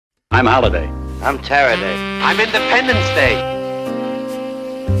I'm Holiday. I'm Taraday. I'm Independence Day.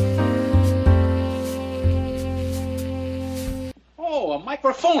 Oh, a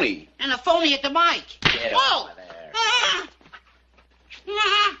microphony. And a phony at the mic. Get over there.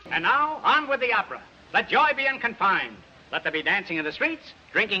 And now, on with the opera. Let joy be unconfined. Let there be dancing in the streets,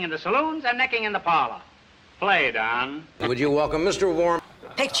 drinking in the saloons, and necking in the parlor. Play, Don. Would you welcome Mr. Warm?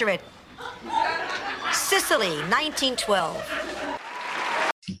 Picture it. Sicily, 1912.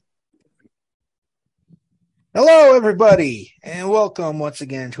 Hello, everybody, and welcome once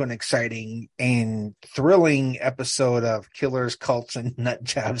again to an exciting and thrilling episode of Killers, Cults, and Nut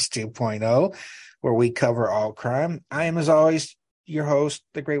Jobs 2.0, where we cover all crime. I am, as always, your host,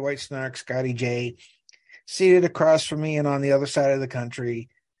 the Great White Snark, Scotty J. Seated across from me and on the other side of the country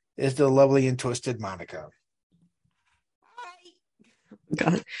is the lovely and twisted Monica.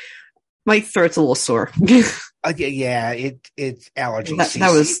 God, my throat's a little sore. It's allergies.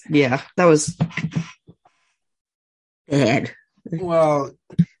 That was bad. Well,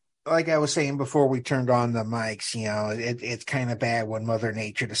 like I was saying before we turned on the mics, you know, it's kind of bad when Mother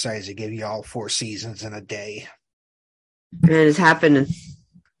Nature decides to give you all 4 seasons in a day. And it has happened in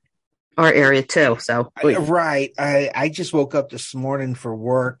our area too. So right. I just woke up this morning for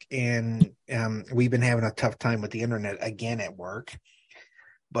work, and we've been having a tough time with the internet again at work.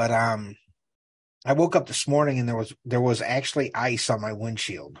 But I woke up this morning and there was actually ice on my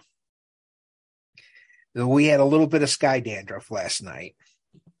windshield. We had a little bit of sky dandruff last night.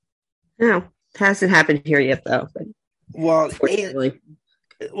 No, it hasn't happened here yet, though. But well,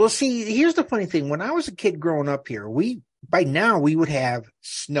 see, here's the funny thing. When I was a kid growing up here, by now we would have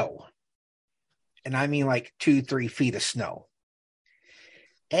snow. And I mean like 2-3 feet of snow.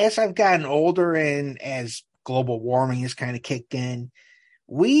 As I've gotten older and as global warming has kind of kicked in,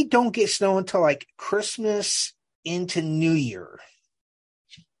 we don't get snow until like Christmas into New Year.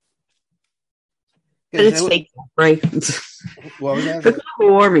 But it's fake, right? What was that? The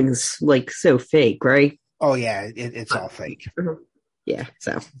global warming's like so fake, right? Oh yeah, it's all fake. Yeah,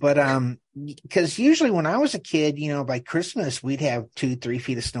 so. But because usually when I was a kid, you know, by Christmas we'd have 2-3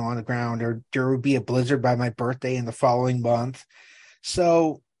 feet of snow on the ground, or there would be a blizzard by my birthday in the following month.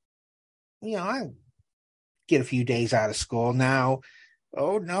 So, you know, I get a few days out of school now.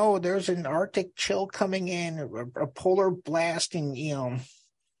 Oh no, there's an Arctic chill coming in, a polar blast, and you know,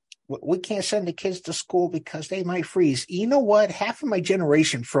 we can't send the kids to school because they might freeze. You know what? Half of my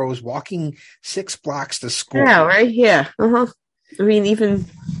generation froze walking 6 blocks to school. Yeah, right? Yeah. Uh-huh. I mean, even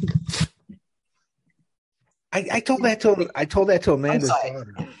I told that to Amanda's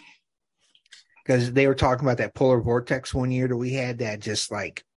daughter, because they were talking about that polar vortex one year that we had, that just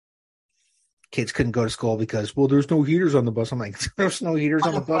like kids couldn't go to school because, well, there's no heaters on the bus. I'm like, there's no heaters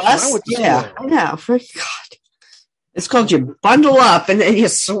on the bus. Yeah, I know. For God. It's called you bundle up and then you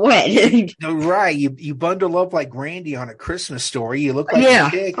sweat. Right. You bundle up like Randy on a Christmas Story. You look like a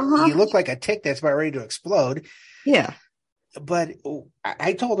tick. Uh-huh. You look like a tick that's about ready to explode. Yeah. But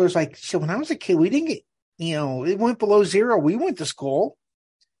I told her, it's like, so when I was a kid, we didn't get, you know, it went below 0. We went to school.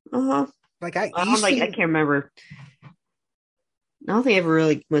 Uh-huh. Like I can't remember. I don't think I ever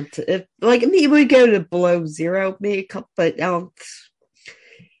really went to it. Like, I mean, we go to below 0, maybe a couple, but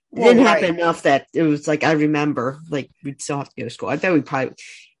it didn't happen enough that it was like, I remember, like, we'd still have to go to school. I thought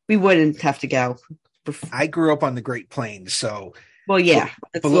we wouldn't have to go. I grew up on the Great Plains, so. Well, yeah.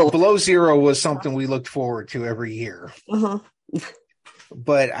 Below 0 was something we looked forward to every year. Uh-huh.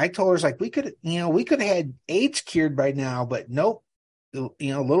 But I told her, it's like, we could have had AIDS cured by now, but nope. You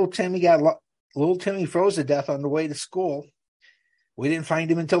know, little Timmy froze to death on the way to school. We didn't find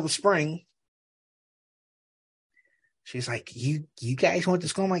him until the spring. She's like, you guys went to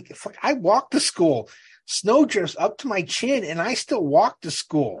school? I'm like, fuck, I walked to school. Snow drifts up to my chin, and I still walked to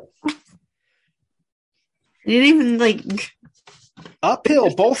school. You didn't even,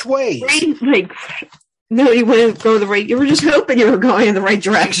 uphill both ways. Like, no, you wouldn't go the right. You were just hoping you were going in the right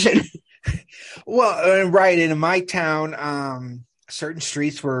direction. Well, right. And in my town, certain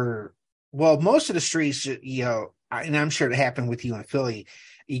streets were, most of the streets, you know, and I'm sure it happened with you in Philly,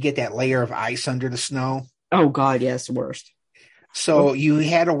 you get that layer of ice under the snow. Oh, God, yes, the worst. So you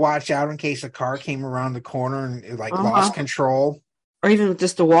had to watch out in case a car came around the corner and lost control. Or even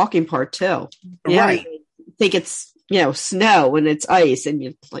just the walking part, too. Yeah, right. I think it's, you know, snow and it's ice and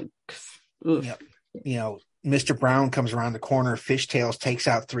you like, yep. You know, Mr. Brown comes around the corner, fishtails, takes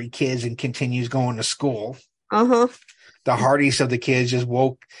out 3 kids and continues going to school. Uh-huh. The hardiest of the kids just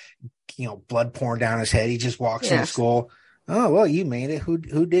woke, you know, blood pouring down his head. He just walks into school. Oh, well, you made it. Who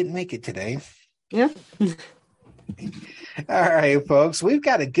didn't make it today? Yeah. All right, folks. We've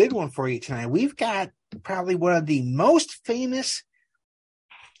got a good one for you tonight. We've got probably one of the most famous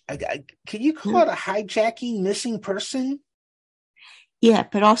Can you call it a hijacking, missing person? Yeah,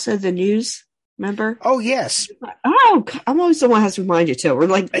 but also the news. Remember? Oh yes. Oh, I'm always the one who has to remind you too. We're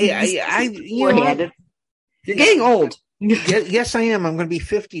like, you you're getting old. Yes, I am. I'm going to be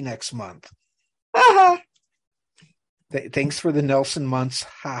 50 next month. Uh-huh. Thanks for the Nelson months.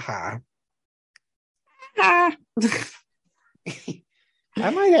 Ha ha. Ah. I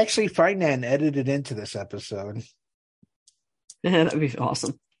might actually find that and edit it into this episode. That'd be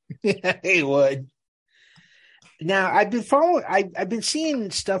awesome. Yeah, it would. Now I've been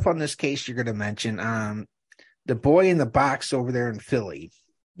seeing stuff on this case you're going to mention. The boy in the box over there in Philly.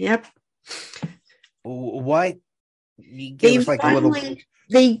 Yep. What? You give us like a little.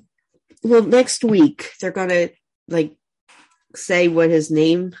 Next week they're gonna like say what his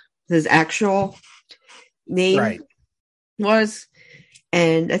actual name was,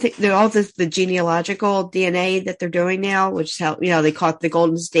 and I think they're all the genealogical DNA that they're doing now, which is how they caught the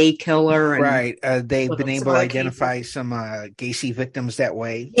Golden State Killer. And, they've been able to identify some Gacy victims that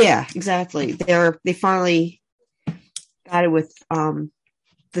way. Yeah, exactly. They finally got it with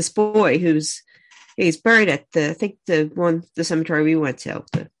this boy he's buried at the cemetery we went to.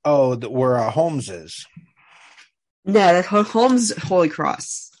 Where Holmes is. No, that Holmes Holy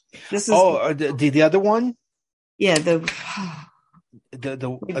Cross. This is the other one. Yeah, the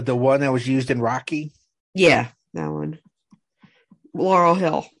one that was used in Rocky. Yeah, that one. Laurel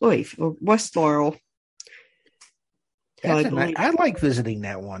Hill. Wait, West Laurel. I like visiting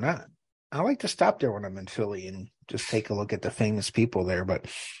that one. I like to stop there when I'm in Philly and just take a look at the famous people there. But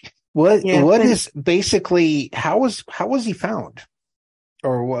is basically how was he found,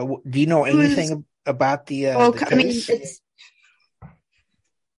 or what, do you know anything about the case? I mean,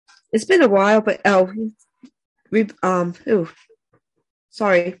 it's been a while, but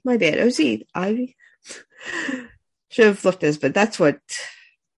sorry, my bad. Ivy should have looked this, but that's what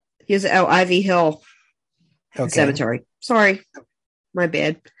he was. Ivy Hill Cemetery. Sorry, my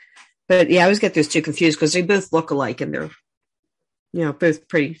bad. But yeah, I always get those two confused because they both look alike and they're both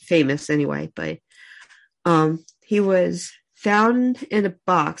pretty famous anyway. But he was found in a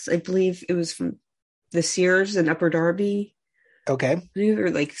box. I believe it was from the Sears in Upper Darby. Okay. I believe they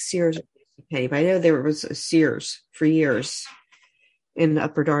were like Sears or Penny, but I know there was a Sears for years in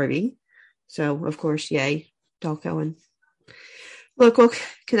Upper Darby. So of course, yay, Delco and local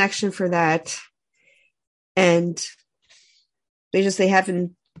connection for that. And they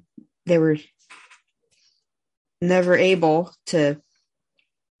were never able to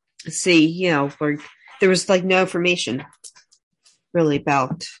see, where there was like no information really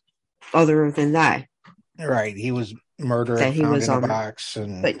about other than that. Right. He was murdered, that he was in a box.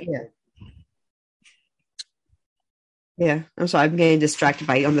 But yeah. I'm sorry. I'm getting distracted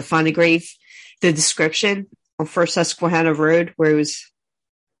by on the Fonda grave, the description on First Susquehanna Road where it was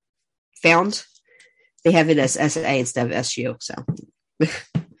found. They have it as SA instead of SU. So,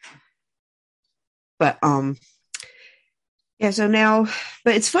 but So now,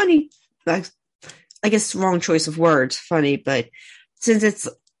 but it's funny. I guess wrong choice of words. Funny, but since it's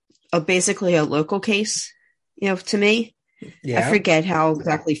basically a local case, to me, I forget how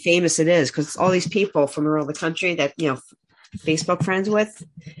exactly famous it is because all these people from around the country that Facebook friends with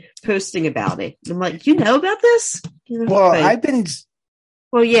posting about it. I'm like, about this? I've been.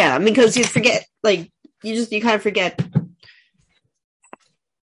 Well, yeah, I mean, because you forget, like, you kind of forget,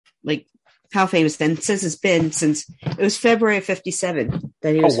 like, how famous. And since it was February of 1957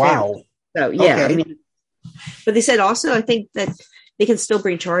 that he was found. So, yeah, okay. I mean, but they said also, I think that they can still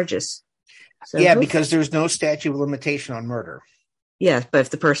bring charges. So because there's no statute of limitation on murder. Yeah, but if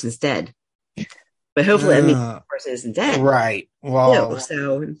the person's dead. But hopefully, the person isn't dead. Right. Well,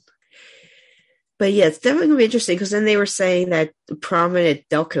 but yeah, it's definitely going to be interesting because then they were saying that the prominent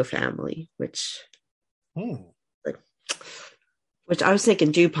Delco family, which I was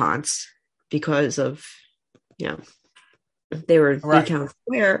thinking DuPonts because of, they were in Newtown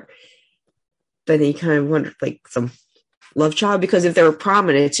Square, but they kind of wondered like some love child because if they were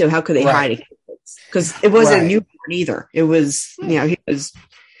prominent, so how could they hide it? Because it wasn't Newport either. It was, he was, I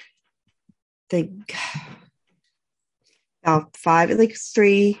think, about 5, like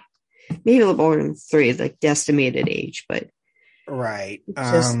 3, maybe a little more than 3, like the estimated age, but right.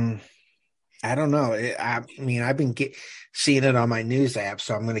 I don't know. I mean, I've been seeing it on my news app,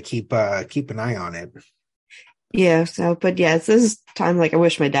 so I'm going to keep an eye on it. Yeah. So, but yeah, this is time. Like, I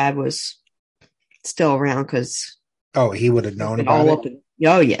wish my dad was still around because he would have known about it.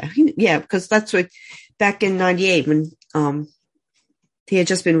 Yeah, because that's what back in '98 when he had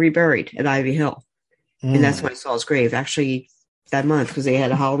just been reburied at Ivy Hill, and that's when I saw his grave actually that month because they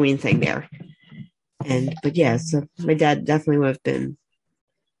had a Halloween thing there. But yeah, so my dad definitely would have been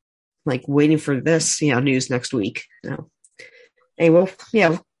like waiting for this, news next week. So, hey, we'll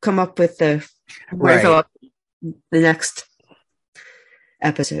come up with the Right. the next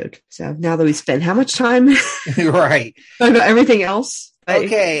episode. So now that we spent how much time Right. talking about everything else?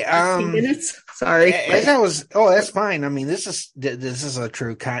 Okay. 15 minutes. Sorry. That's fine. I mean, this is a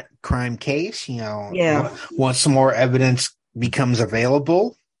true crime case. Yeah. Once some more evidence becomes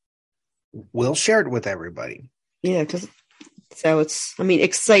available, we'll share it with everybody. Yeah, so it's,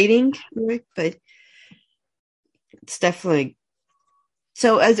 exciting, right? But it's definitely,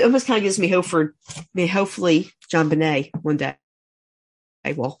 so it almost kind of gives me hope for, hopefully John Bonet one day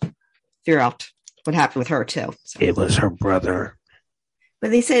I will figure out what happened with her too. So. It was her brother.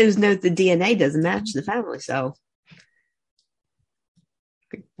 But they say the DNA doesn't match the family, so.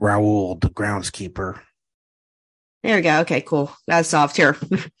 Raoul, the groundskeeper. There we go. Okay, cool. That's solved here.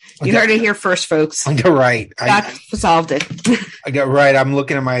 You heard it here first, folks. You're right. I solved it. I got right. I'm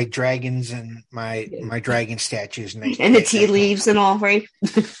looking at my dragons and my dragon statues. And the tea leaves and all, right?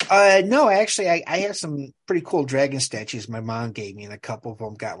 No, actually, I have some pretty cool dragon statues my mom gave me, and a couple of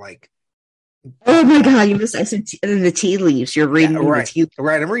them got like. Oh my God! You missed. I said the tea leaves. You're reading right. The tea.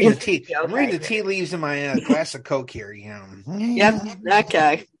 Right. I'm reading the tea. Okay. I'm reading the tea leaves in my glass of Coke here. Yep.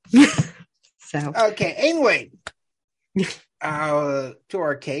 Okay. So. Okay. Anyway, to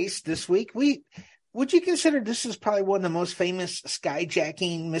our case this week, would you consider this is probably one of the most famous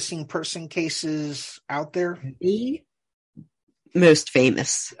skyjacking missing person cases out there? The most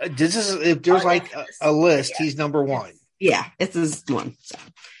famous. If there's like a list, he's number one. Yeah, it's this one. So.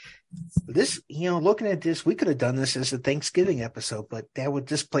 This, looking at this, we could have done this as a Thanksgiving episode, but that would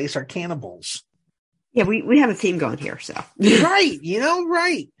displace our cannibals. Yeah, we have a theme going here, so. Right,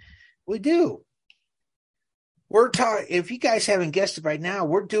 right. We do. We're talking, if you guys haven't guessed it by now,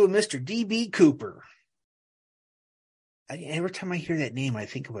 we're doing Mr. D.B. Cooper. Every time I hear that name, I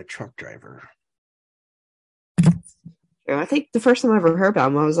think of a truck driver. I think the first time I ever heard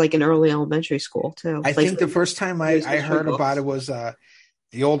about him, I was like in early elementary school, too. I think the first time I heard about it was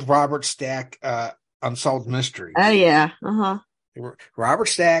the old Robert Stack Unsolved Mysteries. Oh, yeah. Uh-huh. Robert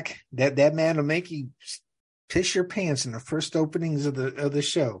Stack, that man will make you piss your pants in the first openings of the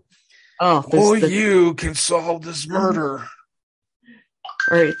show. Oh, you can solve this murder.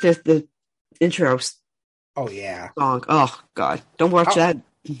 Or the intro. Oh, yeah. Song. Oh, God. Don't watch that.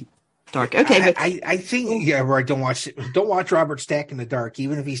 Dark. Okay, but I think right. Don't watch Robert Stack in the dark,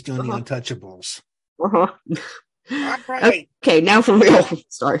 even if he's doing the Untouchables. Uh-huh. All right. Okay, now for real.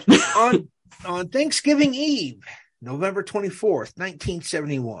 Sorry. on Thanksgiving Eve, November 24th,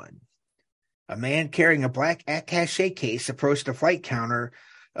 1971, a man carrying a black attaché case approached the flight counter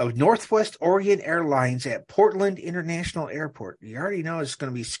of Northwest Orient Airlines at Portland International Airport. You already know it's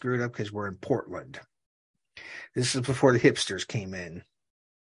going to be screwed up because we're in Portland. This is before the hipsters came in.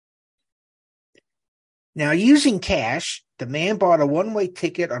 Now, using cash, the man bought a one-way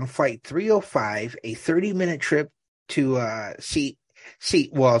ticket on Flight 305, a 30-minute trip to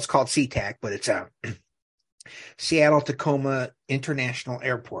it's called SeaTac, but it's Seattle-Tacoma International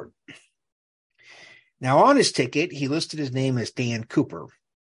Airport. Now, on his ticket, he listed his name as Dan Cooper.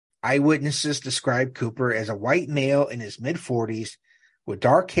 Eyewitnesses described Cooper as a white male in his mid-40s with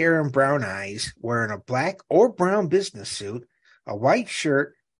dark hair and brown eyes, wearing a black or brown business suit, a white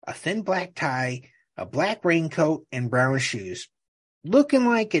shirt, a thin black tie, a black raincoat, and brown shoes, looking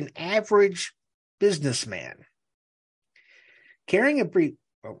like an average businessman. Carrying a brief...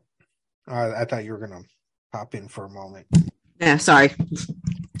 I thought you were going to pop in for a moment. Yeah, sorry.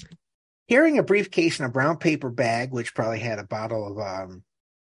 Carrying a briefcase and a brown paper bag, which probably had a bottle of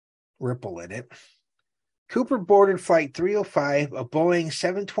Ripple in it, Cooper boarded Flight 305, a Boeing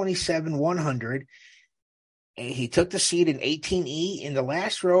 727-100, and he took the seat in 18E in the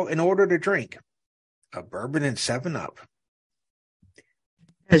last row and ordered a drink. A bourbon and 7-Up.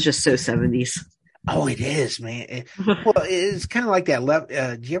 That's just so 70s. Oh, it is, man. Well, it's kind of like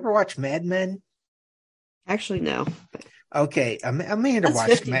that. Do you ever watch Mad Men? Actually, no. Okay, Amanda That's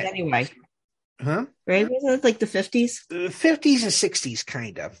watched 50s Mad. anyway. Huh? Right? Was that like the 50s? 50s and 60s,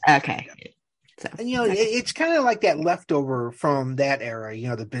 kind of. Okay. So, And, it's kind of like that leftover from that era.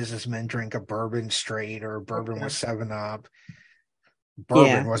 The businessmen drink a bourbon straight or bourbon with 7-Up.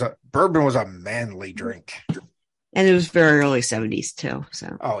 Bourbon was a manly drink. And it was very early 70s too.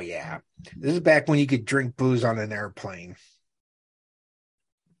 So. Oh yeah. This is back when you could drink booze on an airplane.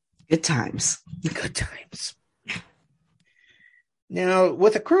 Good times. Good times. Now,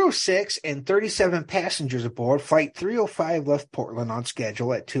 with a crew of 6 and 37 passengers aboard, Flight 305 left Portland on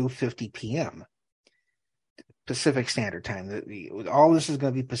schedule at 2:50 p.m. Pacific Standard Time. All this is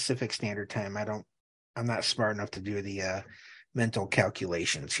going to be Pacific Standard Time. I'm not smart enough to do the mental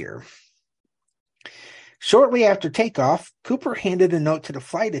calculations here. Shortly after takeoff, Cooper handed a note to the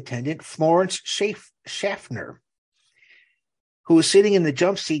flight attendant, Florence Schaffner, who was sitting in the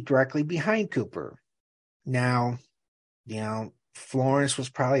jump seat directly behind Cooper. Now, Florence was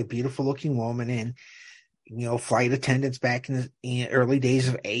probably a beautiful-looking woman, and flight attendants back in the early days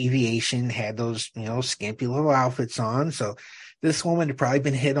of aviation had those, skimpy little outfits on. So this woman had probably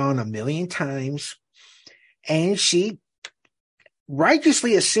been hit on a million times, and she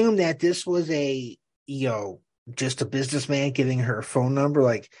righteously assumed that this was just a businessman giving her a phone number,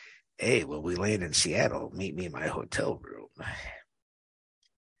 like, hey, when we land in Seattle, meet me in my hotel room.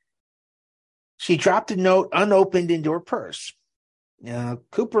 She dropped a note unopened into her purse.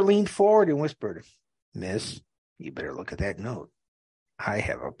 Cooper leaned forward and whispered, Miss, you better look at that note. I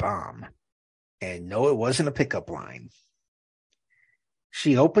have a bomb. And no, it wasn't a pickup line.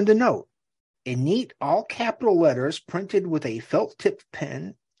 She opened the note. In neat, all capital letters printed with a felt-tipped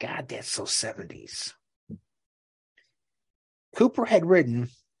pen. God, that's so 70s. Cooper had written,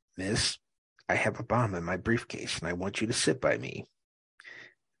 Miss, I have a bomb in my briefcase, and I want you to sit by me.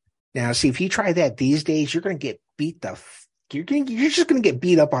 Now, see, if you try that these days, you're going to get beat you're just going to get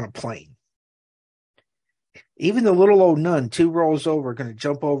beat up on a plane. Even the little old nun 2 rows over are going to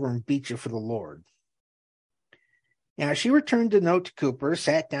jump over and beat you for the Lord. Now, she returned the note to Cooper,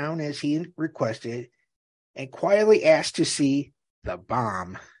 sat down as he requested, and quietly asked to see the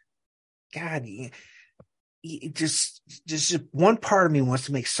bomb. God, just one part of me wants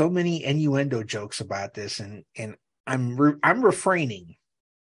to make so many innuendo jokes about this, and I'm refraining.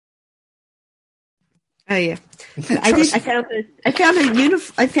 Oh yeah, I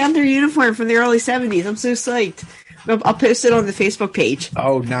found their uniform from the early 70s. I'm so psyched. I'll post it on the Facebook page.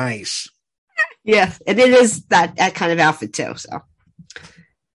 Oh, nice. Yeah, and it is that kind of outfit too. So,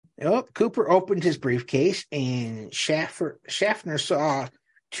 Cooper opened his briefcase, and Schaffner saw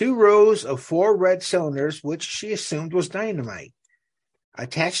 2 rows of 4 red cylinders, which she assumed was dynamite.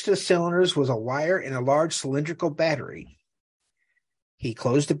 Attached to the cylinders was a wire and a large cylindrical battery. He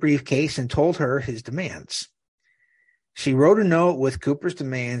closed the briefcase and told her his demands. She wrote a note with Cooper's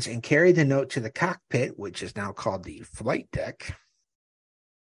demands and carried the note to the cockpit, which is now called the flight deck.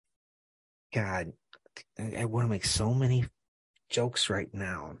 God, I want to make so many jokes right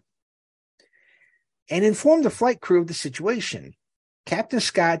now. And informed the flight crew of the situation. Captain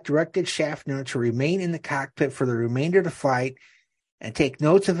Scott directed Schaffner to remain in the cockpit for the remainder of the flight and take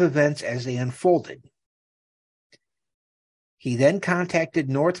notes of events as they unfolded. He then contacted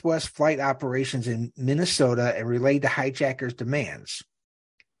Northwest Flight Operations in Minnesota and relayed the hijackers' demands.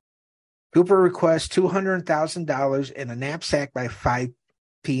 Cooper requests $200,000 in a knapsack by 5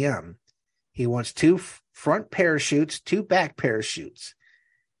 p.m. He wants 2 front parachutes, 2 back parachutes.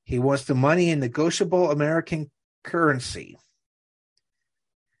 He wants the money in negotiable American currency.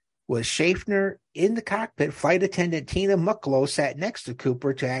 With Schaffner in the cockpit, flight attendant Tina Mucklow sat next to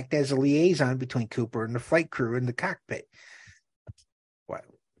Cooper to act as a liaison between Cooper and the flight crew in the cockpit. What?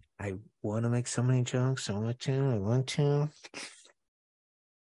 I want to make so many jokes. I want to.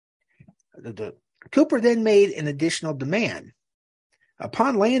 Cooper then made an additional demand.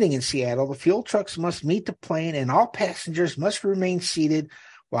 Upon landing in Seattle, the fuel trucks must meet the plane and all passengers must remain seated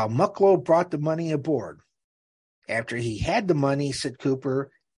while Mucklow brought the money aboard. After he had the money, said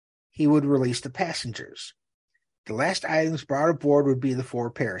Cooper, he would release the passengers. The last items brought aboard would be the 4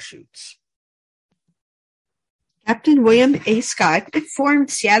 parachutes. Captain William A. Scott informed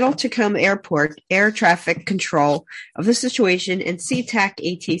Seattle-Tacoma Airport Air Traffic Control of the situation, and SeaTac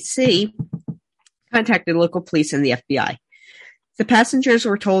ATC contacted local police and the FBI. The passengers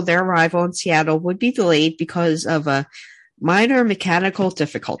were told their arrival in Seattle would be delayed because of a minor mechanical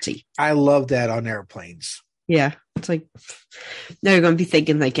difficulty. I love that on airplanes. Yeah, it's like, now you're going to be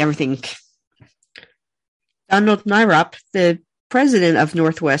thinking like everything. Donald Nyrop, the president of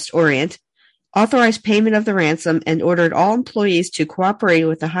Northwest Orient, authorized payment of the ransom and ordered all employees to cooperate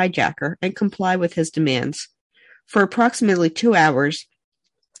with the hijacker and comply with his demands. For approximately 2 hours,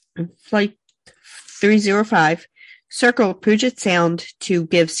 Flight 305 circled Puget Sound to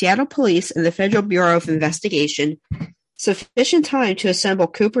give Seattle Police and the Federal Bureau of Investigation sufficient time to assemble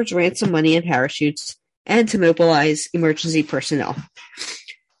Cooper's ransom money and parachutes and to mobilize emergency personnel.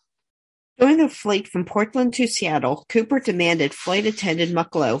 During the flight from Portland to Seattle, Cooper demanded flight attendant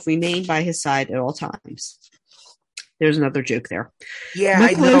Mucklow remain by his side at all times. There's another joke there. Yeah,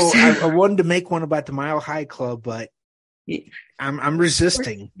 Mucklow, I know. I wanted to make one about the Mile High Club, but I'm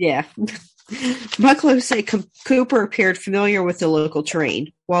resisting. Yeah. Mucklow said Cooper appeared familiar with the local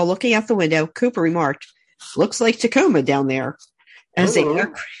terrain. While looking out the window, Cooper remarked, "Looks like Tacoma down there," as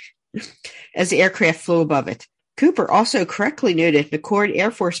the aircraft flew above it. Cooper also correctly noted McCord Air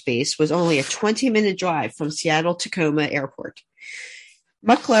Force Base was only a 20-minute drive from Seattle-Tacoma Airport.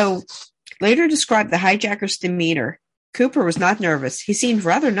 Mucklow later described the hijacker's demeanor. Cooper was not nervous. He seemed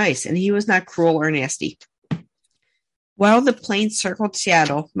rather nice, and he was not cruel or nasty. While the plane circled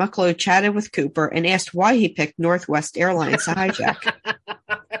Seattle, Mucklow chatted with Cooper and asked why he picked Northwest Airlines to hijack.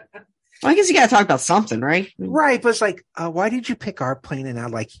 Well, I guess you got to talk about something, right? Right, but it's like, why did you pick our plane and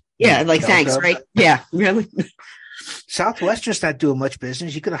not like... Yeah, like, thanks, right? Yeah, really? Southwestern's not doing much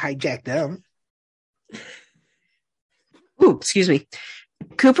business. You could have hijacked them. Ooh, excuse me.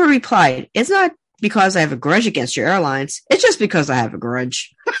 Cooper replied, "It's not because I have a grudge against your airlines. It's just because I have a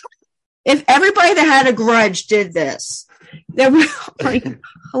grudge." If everybody that had a grudge did this, they were like,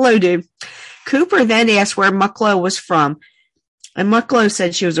 hello, dude. Cooper then asked where Mucklow was from, and Mucklow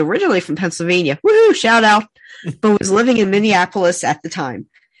said she was originally from Pennsylvania. Woohoo, shout out. But was living in Minneapolis at the time.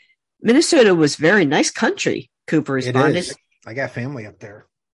 Minnesota was very nice country, Cooper responded. It is. I got family up there.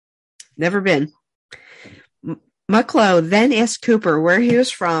 Never been. Mucklow then asked Cooper where he was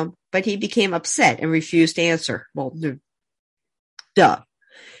from, but he became upset and refused to answer. Well, duh.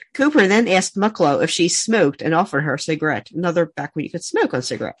 Cooper then asked Mucklow if she smoked and offered her a cigarette. Another back when you could smoke on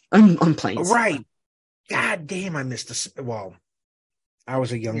planes. Right. God damn, I missed this. Well, I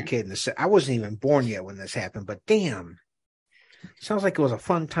was a young kid. I wasn't even born yet when this happened, but damn. Sounds like it was a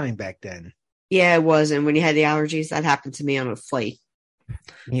fun time back then. Yeah, it was. And when you had the allergies, that happened to me on a flight.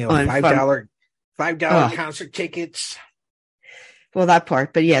 You know, $5 concert tickets. Well, that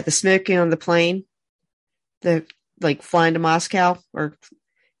part. But yeah, the smoking on the plane, the like flying to Moscow,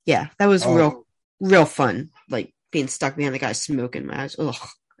 that was real fun. Like being stuck behind the guy smoking. I was, ugh.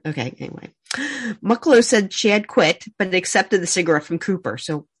 Okay, anyway. Mucklow said she had quit, but accepted the cigarette from Cooper.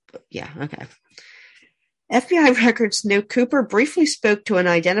 So, yeah, okay. FBI records note Cooper briefly spoke to an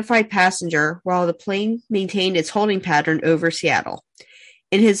identified passenger while the plane maintained its holding pattern over Seattle.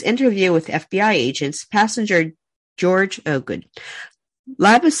 In his interview with FBI agents, passenger George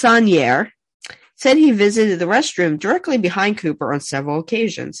Labissaniere said he visited the restroom directly behind Cooper on several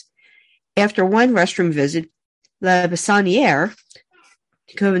occasions. After one restroom visit, Labissaniere,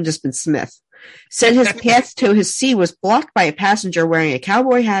 could have just been Smith, said his path to his seat was blocked by a passenger wearing a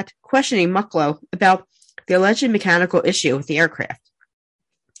cowboy hat, questioning Mucklow about the alleged mechanical issue with the aircraft.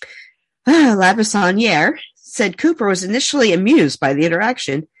 Labissaniere said Cooper was initially amused by the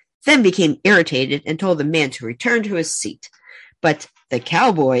interaction, then became irritated and told the man to return to his seat. But the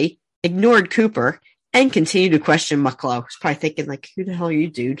cowboy ignored Cooper and continued to question Mucklow. He's probably thinking, like, who the hell are you,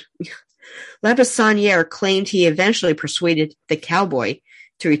 dude? Labissaniere claimed he eventually persuaded the cowboy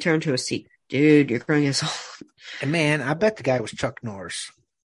to return to his seat. Dude, you're going us all. And man, I bet the guy was Chuck Norris.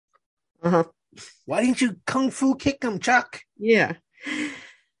 Uh-huh. Why didn't you kung fu kick him, Chuck? Yeah.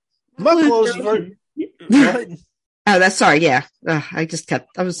 Mucklow's Oh, that's sorry. Yeah. I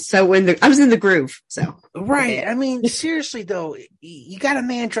was in the groove. So. Right. Yeah. I mean, seriously though, you got a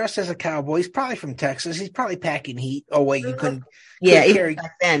man dressed as a cowboy. He's probably from Texas. He's probably packing heat. Oh wait, you couldn't carry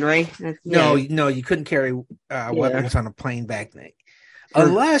back then, right? No, you couldn't carry weapons on a plane back then.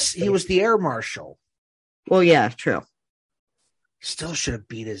 Unless he was the air marshal. Well, yeah, true. Still should have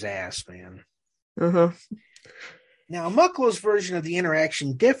beat his ass, man. Uh-huh. Now, Mucklow's version of the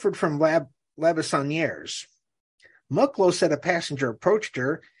interaction differed from Labissiniere's. Mucklow said a passenger approached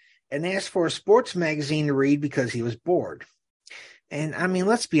her and asked for a sports magazine to read because he was bored. And, I mean,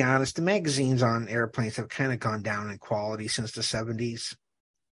 let's be honest, the magazines on airplanes have kind of gone down in quality since the 70s.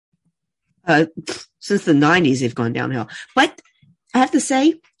 Since the 90s, they've gone downhill. But I have to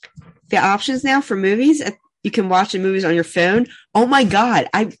say, the options now for movies, you can watch the movies on your phone. Oh, my God.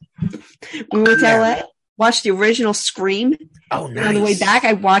 We went to LA, watched the original Scream. Oh, nice. And on the way back,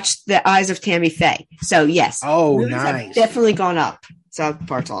 I watched The Eyes of Tammy Faye. So, yes. Oh, nice. Definitely gone up. So, that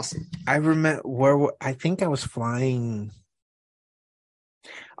part's awesome. I remember I think I was flying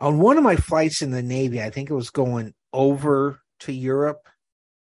on one of my flights in the Navy. I think it was going over to Europe.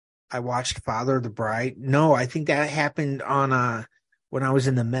 I watched Father of the Bride. No, I think that happened on when I was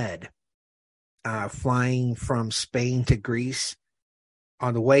in the Med, flying from Spain to Greece.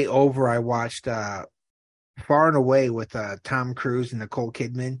 On the way over, I watched Far and Away with Tom Cruise and Nicole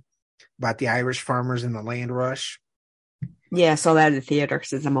Kidman about the Irish farmers in the land rush. Yeah, I saw that in the theater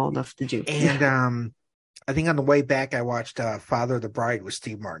since I'm old enough to do. And I think on the way back, I watched Father of the Bride with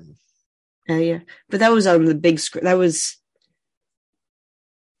Steve Martin. Yeah, but that was on the big screen. That was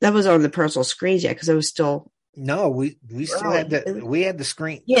on the personal screens, yeah, because it was still. No, we still had the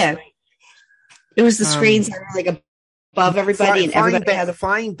screen. Yeah, it was the screens that were like above everybody, and everybody had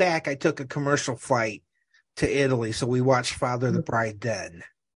flying back. I took a commercial flight to Italy, so we watched Father of the Bride then.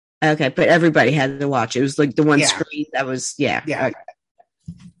 Okay, but everybody had to watch. It was like the one Yeah. screen that was, yeah. Yeah. Okay.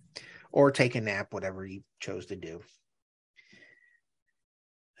 Or take a nap, whatever you chose to do.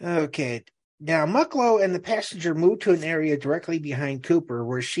 Okay. Now, Mucklow and the passenger moved to an area directly behind Cooper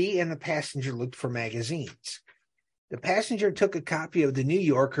where she and the passenger looked for magazines. The passenger took a copy of the New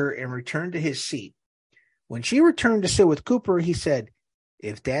Yorker and returned to his seat. When she returned to sit with Cooper, he said,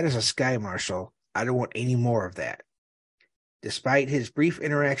 "If that is a sky marshal, I don't want any more of that." Despite his brief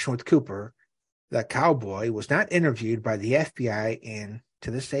interaction with Cooper, the cowboy was not interviewed by the FBI, and to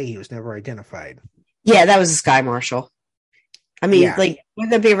this day, he was never identified. Yeah, that was a sky marshal. I mean, Yeah. like,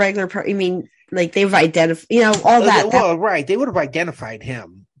 wouldn't that be a regular person? I mean, like, they've identified, all that. Well, right. They would have identified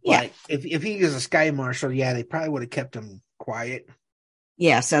him. Yeah. But if he was a sky marshal, yeah, they probably would have kept him quiet.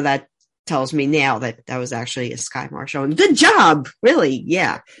 Yeah, so that tells me now that was actually a sky marshal. And good job, really.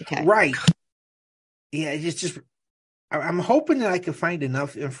 Yeah. Okay. Right. Yeah, it's just I'm hoping that I can find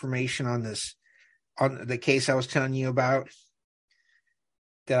enough information on the case I was telling you about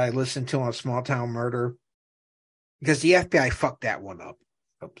that I listened to on Small Town Murder, because the FBI fucked that one up.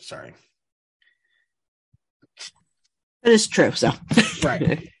 Oh, sorry. That is true. So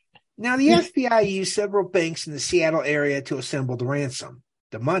Right. Now, the FBI used several banks in the Seattle area to assemble the ransom.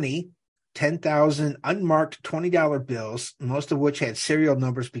 The money, 10,000 unmarked $20 bills, most of which had serial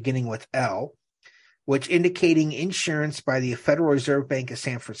numbers beginning with L, which indicating insurance by the Federal Reserve Bank of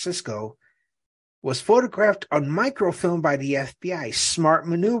San Francisco, was photographed on microfilm by the FBI. Smart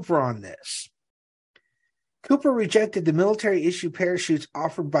maneuver on this. Cooper rejected the military-issued parachutes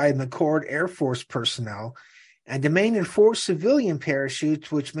offered by McCord Air Force personnel and demanded 4 civilian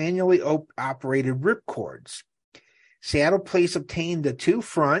parachutes which manually operated ripcords. Seattle police obtained the two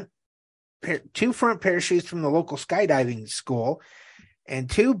front parachutes from the local skydiving school and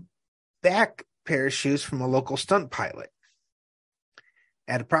 2 back parachutes from a local stunt pilot.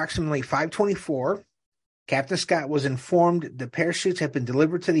 At approximately 5:24, Captain Scott was informed the parachutes had been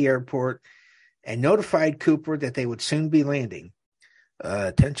delivered to the airport and notified Cooper that they would soon be landing.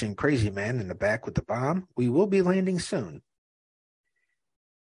 Attention, crazy man in the back with the bomb. We will be landing soon.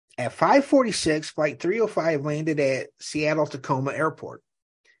 At 5:46, Flight 305 landed at Seattle-Tacoma Airport.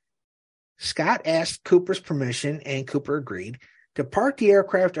 Scott asked Cooper's permission, and Cooper agreed, to park the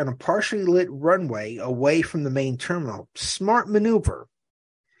aircraft on a partially lit runway away from the main terminal. Smart maneuver.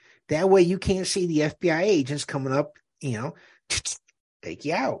 That way you can't see the FBI agents coming up, take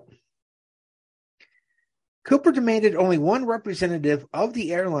you out. Cooper demanded only one representative of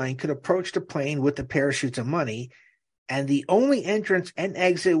the airline could approach the plane with the parachutes of money, and the only entrance and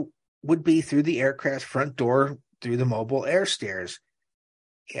exit would be through the aircraft's front door through the mobile air stairs.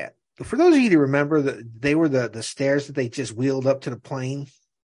 Yeah. For those of you to remember, they were the stairs that they just wheeled up to the plane.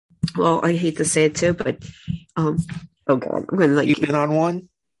 Well, I hate to say it too, but oh god, I'm gonna You've been on one?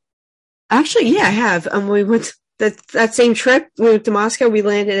 Actually, yeah, I have. We went that same trip. We went to Moscow. We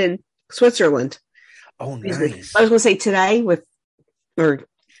landed in Switzerland. Oh, nice. I was gonna say today or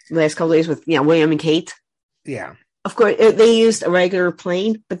last couple of days with William and Kate. Yeah. Of course, they used a regular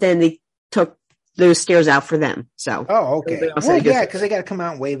plane, but then they took those stairs out for them. So, okay. Well, yeah, because they got to come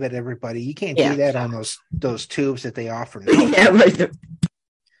out and wave at everybody. You can't do that on those tubes that they offer now. Yeah, right.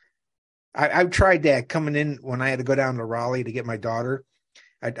 I've tried that coming in when I had to go down to Raleigh to get my daughter.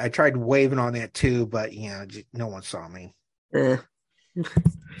 I tried waving on that too, but no one saw me.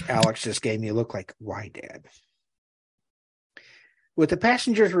 Alex just gave me a look like, "Why, Dad?" With the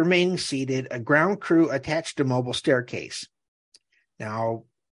passengers remaining seated, a ground crew attached a mobile staircase. Now,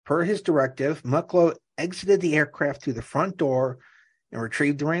 per his directive, Mucklow exited the aircraft through the front door and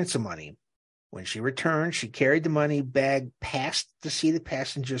retrieved the ransom money. When she returned, she carried the money bag past the seated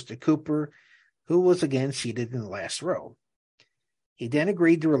passengers to Cooper, who was again seated in the last row. He then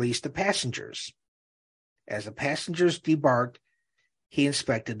agreed to release the passengers. As the passengers debarked, he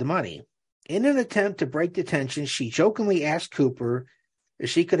inspected the money. In an attempt to break the tension, she jokingly asked Cooper if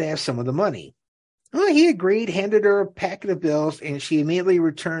she could have some of the money. Well, he agreed, handed her a packet of bills, and she immediately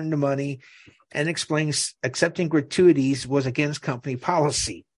returned the money and explained accepting gratuities was against company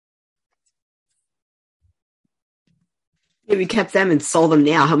policy. If we kept them and sold them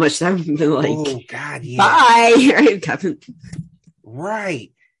now, how much that would be like? Oh, God, yeah. Bye.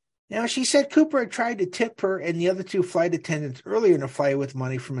 Right. Now, she said Cooper had tried to tip her and the other 2 flight attendants earlier in the flight with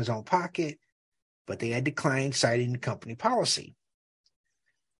money from his own pocket, but they had declined, citing the company policy.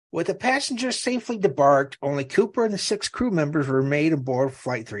 With the passengers safely debarked, only Cooper and the 6 crew members remained aboard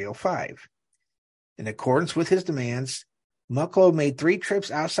Flight 305. In accordance with his demands, Mucklow made 3 trips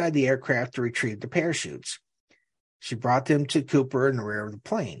outside the aircraft to retrieve the parachutes. She brought them to Cooper in the rear of the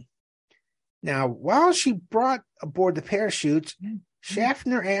plane. Now, while she brought aboard the parachutes,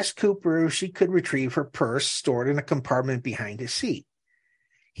 Schaffner asked Cooper if she could retrieve her purse stored in a compartment behind his seat.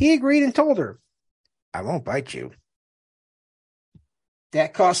 He agreed and told her, "I won't bite you."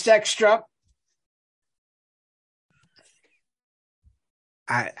 That cost extra.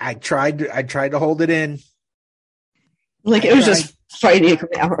 I tried to hold it in. Like it was just fighting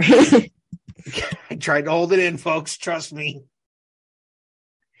out. I tried to hold it in, folks. Trust me.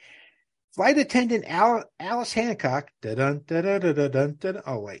 Flight attendant Alice Hancock.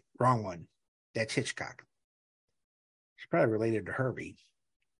 Oh, wait. Wrong one. That's Hitchcock. She's probably related to Herbie.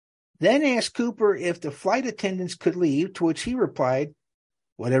 Then asked Cooper if the flight attendants could leave, to which he replied,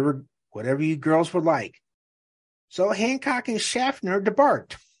 whatever you girls would like. So Hancock and Schaffner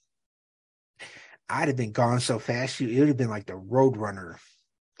debarked. I'd have been gone so fast, it would have been like the Roadrunner.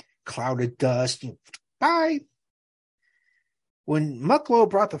 Cloud of dust. Bye. When Mucklow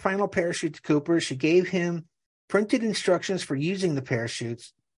brought the final parachute to Cooper, she gave him printed instructions for using the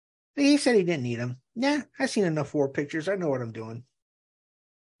parachutes. But he said he didn't need them. Nah, I've seen enough war pictures. I know what I'm doing.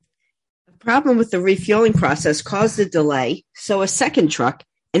 The problem with the refueling process caused a delay, so a second truck,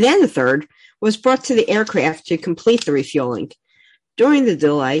 and then a third, was brought to the aircraft to complete the refueling. During the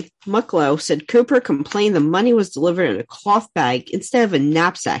delay, Mucklow said Cooper complained the money was delivered in a cloth bag instead of a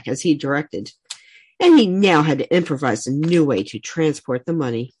knapsack as he directed, and he now had to improvise a new way to transport the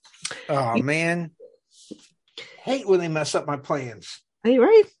money. Oh, man. Hate when they mess up my plans. Are you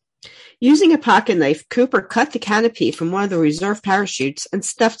right? Using a pocket knife, Cooper cut the canopy from one of the reserve parachutes and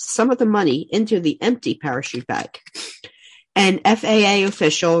stuffed some of the money into the empty parachute bag. An FAA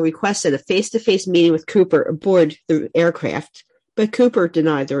official requested a face-to-face meeting with Cooper aboard the aircraft, but Cooper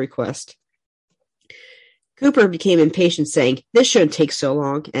denied the request. Cooper became impatient, saying, "This shouldn't take so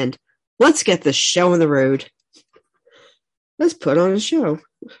long," and "Let's get this show on the road. Let's put on a show."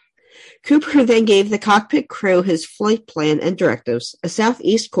 Cooper then gave the cockpit crew his flight plan and directives, a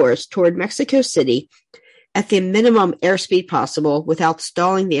southeast course toward Mexico City at the minimum airspeed possible without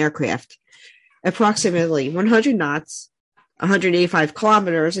stalling the aircraft, approximately 100 knots, 185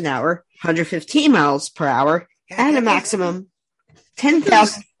 kilometers an hour, 115 miles per hour, and a maximum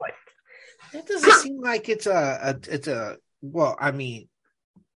 10,000 feet. That doesn't seem like it's well, I mean,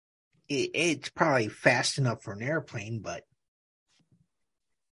 it's probably fast enough for an airplane, but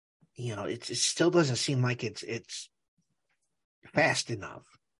you know, it still doesn't seem like it's fast enough.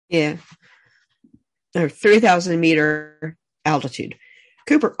 Yeah. Or 3,000 meter altitude.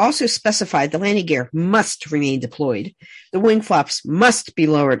 Cooper also specified the landing gear must remain deployed, the wing flaps must be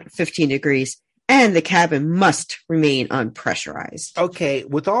lowered 15 degrees, and the cabin must remain unpressurized. Okay,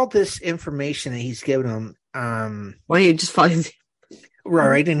 with all this information that he's given him, why don't you just fly?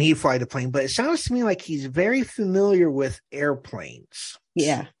 Right, and he fly the plane, but it sounds to me like he's very familiar with airplanes.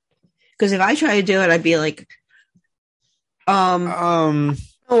 Yeah, because if I try to do it, I'd be like, I don't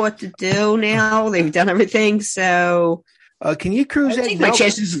know what to do now. They've done everything, so can you cruise? I think my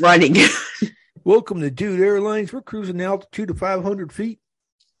chances of running. Welcome to Dude Airlines. We're cruising altitude of 500 feet.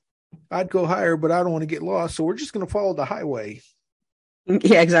 I'd go higher, but I don't want to get lost, so we're just going to follow the highway.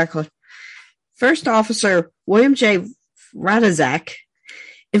 Yeah, exactly. First Officer William J. Radazak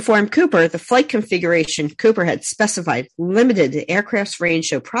informed Cooper the flight configuration Cooper had specified limited the aircraft's range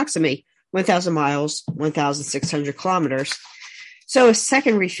to approximately 1,000 miles, 1,600 kilometers, so a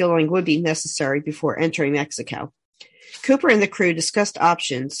second refueling would be necessary before entering Mexico. Cooper and the crew discussed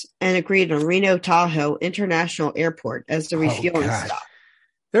options and agreed on Reno Tahoe International Airport as the refueling stop.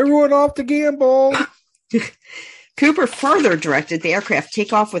 Everyone off the gamble. Cooper further directed the aircraft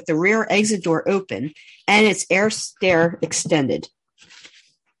take off with the rear exit door open and its air stair extended.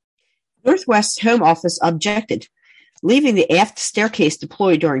 Northwest's Home Office objected. Leaving the aft staircase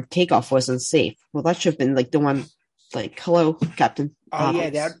deployed during takeoff was unsafe. Well, that should have been like the one, like, hello, Captain. Oh,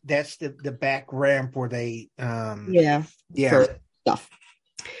 yeah, that's the back ramp where they, yeah. For stuff.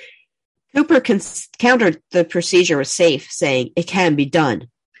 Cooper countered the procedure was safe, saying, "It can be done.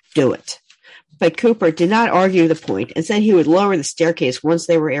 Do it." But Cooper did not argue the point and said he would lower the staircase once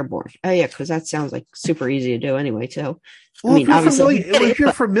they were airborne. Oh, yeah, because that sounds like super easy to do anyway, too. Well, if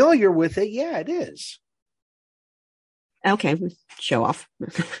you're familiar with it, yeah, it is. Okay, show off.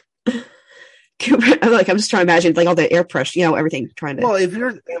 Cooper, I'm just trying to imagine, like, all the air pressure, everything, trying to... Well, if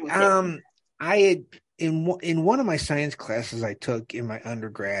you're... I had, in one of my science classes I took in my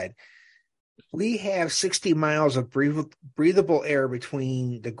undergrad, we have 60 miles of breathable air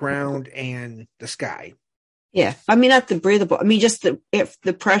between the ground and the sky. Yeah. I mean, not the breathable. I mean, just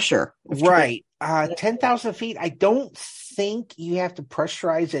the pressure. Right. 10,000 feet. I don't think you have to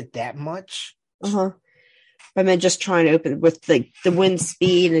pressurize it that much. Uh-huh. I mean, just trying to open with the wind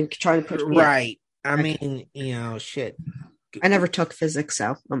speed and trying to push. Right. I mean, shit. I never took physics,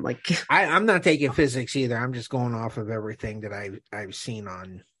 so I'm like, I'm not taking physics either. I'm just going off of everything that I've seen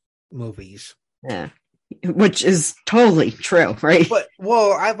on movies. yeah, which is totally true, right? But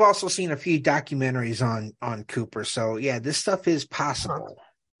well, I've also seen a few documentaries on Cooper, so yeah, this stuff is possible.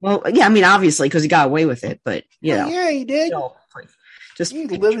 Well, yeah, I mean, obviously, because he got away with it, but you know, yeah, he did. Just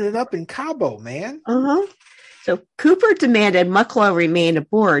he's living it up in Cabo, man. So Cooper demanded Mucklow remain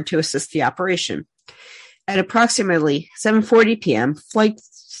aboard to assist the operation. At approximately 7:40 p.m., Flight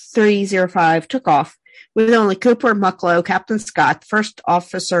 305 took off with only Cooper, Mucklow, Captain Scott, First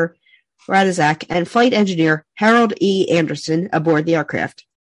Officer Radizak, and Flight Engineer Harold E. Anderson aboard the aircraft.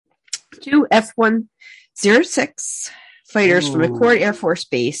 2 F-106 fighters from McCord Air Force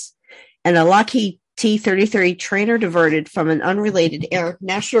Base and a Lockheed T-33 trainer diverted from an unrelated Air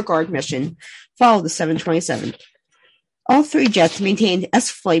National Guard mission followed the 727. All 3 jets maintained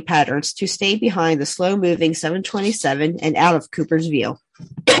S-flight patterns to stay behind the slow-moving 727 and out of Cooper's view.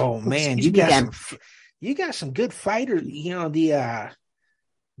 Oh man, you got some good fighters. You know the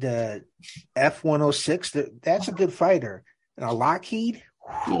F-106. That's a good fighter. And a Lockheed.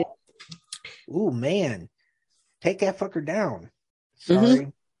 Yeah. Ooh man, take that fucker down.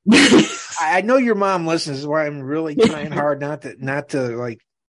 Sorry. I know your mom listens. Is why I'm really trying hard not to like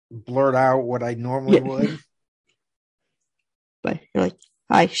blurt out what I normally would. But you're like,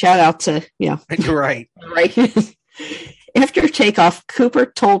 hi, shout out to, You're right. Right. After takeoff, Cooper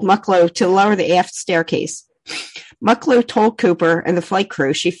told Mucklow to lower the aft staircase. Mucklow told Cooper and the flight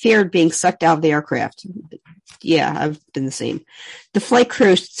crew she feared being sucked out of the aircraft. Yeah, I've been the same. The flight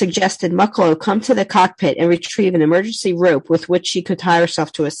crew suggested Mucklow come to the cockpit and retrieve an emergency rope with which she could tie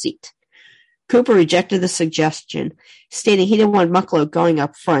herself to a seat. Cooper rejected the suggestion, stating he didn't want Mucklow going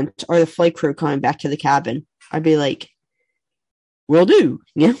up front or the flight crew coming back to the cabin. I'd be like, will do.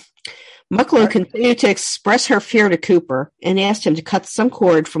 Yeah. Mucklow continued to express her fear to Cooper and asked him to cut some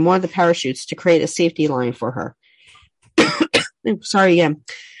cord from one of the parachutes to create a safety line for her. Sorry again.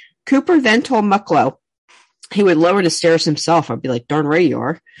 Cooper then told Mucklow he would lower the stairs himself. I'd be like, darn right you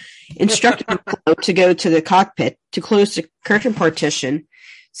are. Instructed Mucklow to go to the cockpit to close the curtain partition,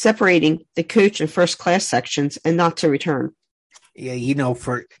 separating the coach and first class sections, and not to return. Yeah,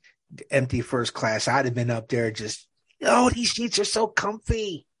 for empty first class, I'd have been up there just, these seats are so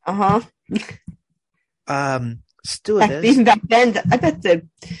comfy. Stewardess. Even back then, I bet the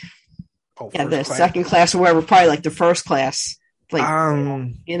second class or whatever, probably like the first class. Like,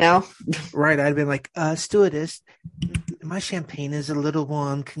 Right, I'd have been like, stewardess, my champagne is a little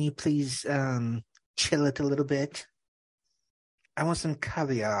warm. Can you please chill it a little bit? I want some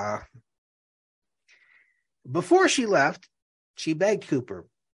caviar. Before she left, she begged Cooper,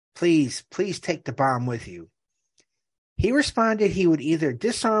 please take the bomb with you. He responded he would either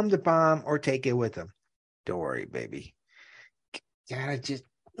disarm the bomb or take it with him. Don't worry, baby. The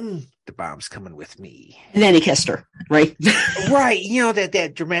bomb's coming with me. And then he kissed her, right? Right.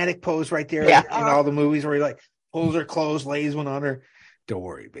 That dramatic pose right there in all the movies where he like pulls her clothes, lays one on her. Don't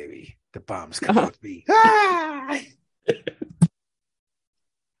worry, baby. The bomb's coming with me.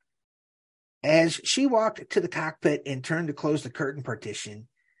 As she walked to the cockpit and turned to close the curtain partition,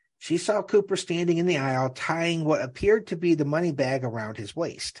 she saw Cooper standing in the aisle, tying what appeared to be the money bag around his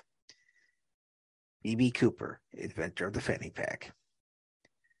waist. B.B. Cooper, inventor of the fanny pack.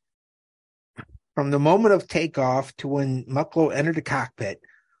 From the moment of takeoff to when Mucklow entered the cockpit,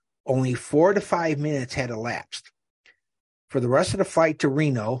 only 4 to 5 minutes had elapsed. For the rest of the flight to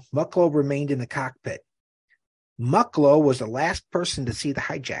Reno, Mucklow remained in the cockpit. Mucklow was the last person to see the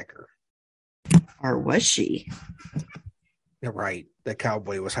hijacker. Or was she? You're right. The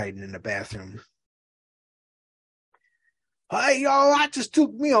cowboy was hiding in the bathroom. Hey, y'all, I just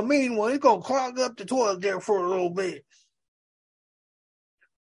took me a mean one. It's going to clog up the toilet there for a little bit.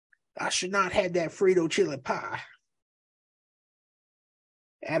 I should not have that Frito chili pie.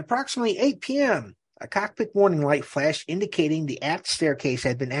 At approximately 8 p.m., a cockpit warning light flashed indicating the aft staircase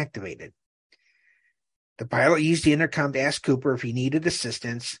had been activated. The pilot used the intercom to ask Cooper if he needed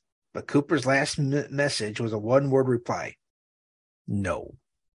assistance, but Cooper's last message was a one-word reply. No.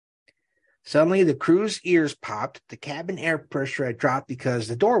 Suddenly, the crew's ears popped. The cabin air pressure had dropped because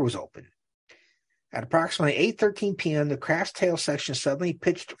the door was open. At approximately 8:13 p.m., the craft's tail section suddenly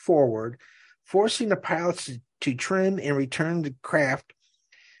pitched forward, forcing the pilots to trim and return the craft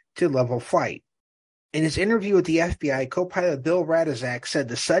to level flight. In his interview with the FBI, co-pilot Bill Radizak said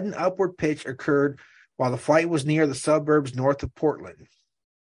the sudden upward pitch occurred while the flight was near the suburbs north of Portland.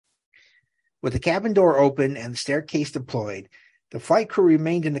 With the cabin door open and the staircase deployed, the flight crew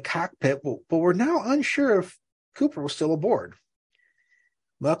remained in the cockpit, but were now unsure if Cooper was still aboard.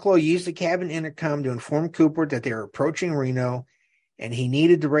 Mucklow used the cabin intercom to inform Cooper that they were approaching Reno and he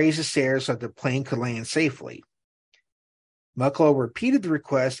needed to raise the stairs so that the plane could land safely. Mucklow repeated the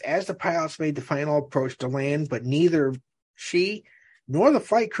request as the pilots made the final approach to land, but neither she nor the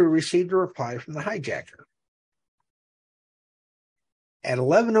flight crew received a reply from the hijacker. At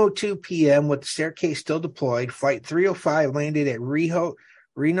 11:02 p.m., with the staircase still deployed, Flight 305 landed at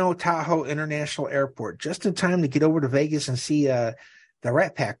Reno Tahoe International Airport, just in time to get over to Vegas and see the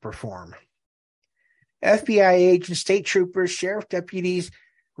Rat Pack perform. FBI agents, state troopers, sheriff deputies,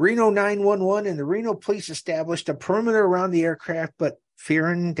 Reno 911, and the Reno police established a perimeter around the aircraft, but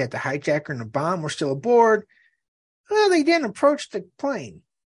fearing that the hijacker and the bomb were still aboard, they didn't approach the plane.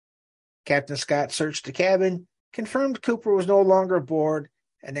 Captain Scott searched the cabin, confirmed Cooper was no longer aboard,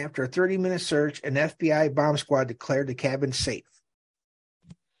 and after a 30-minute search, an FBI bomb squad declared the cabin safe.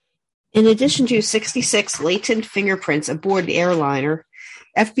 In addition to 66 latent fingerprints aboard the airliner,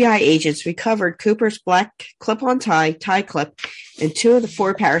 FBI agents recovered Cooper's black clip-on tie clip, and 2 of the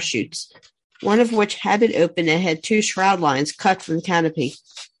 4 parachutes, one of which had been opened and had 2 shroud lines cut from the canopy.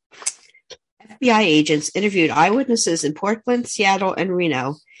 FBI agents interviewed eyewitnesses in Portland, Seattle, and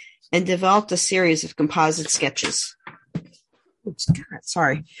Reno, and developed a series of composite sketches.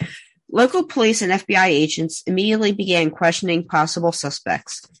 Local police and FBI agents immediately began questioning possible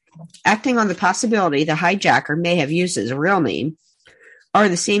suspects. Acting on the possibility the hijacker may have used his real name, or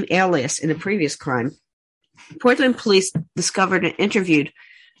the same alias in a previous crime, Portland police discovered and interviewed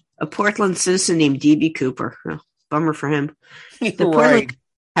a Portland citizen named D.B. Cooper. Oh, bummer for him. The Portland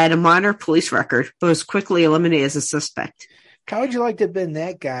had a minor police record, but was quickly eliminated as a suspect. How would you like to have been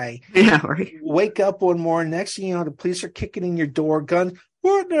that guy? Yeah, right. Wake up one morning, next thing you know, the police are kicking in your door, guns.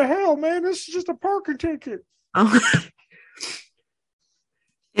 What the hell, man? This is just a parking ticket. Oh.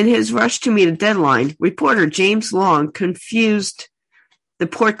 In his rush to meet a deadline, reporter James Long confused the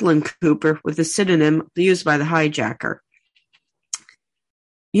Portland Cooper with the pseudonym used by the hijacker.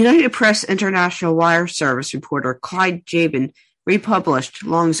 United Press International Wire Service reporter Clyde Jabin republished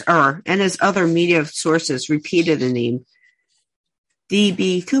Long's error, and as other media sources repeated the name,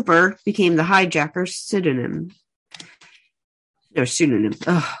 D.B. Cooper became the hijacker's pseudonym.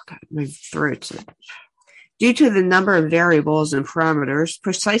 Oh, God, my throat's... Due to the number of variables and parameters,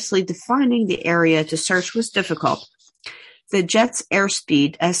 precisely defining the area to search was difficult. The jet's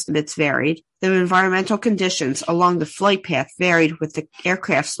airspeed estimates varied. The environmental conditions along the flight path varied with the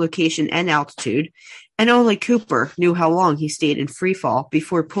aircraft's location and altitude, and only Cooper knew how long he stayed in freefall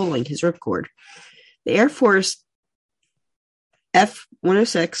before pulling his ripcord. The Air Force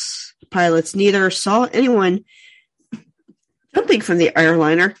F-106 pilots neither saw anyone jumping from the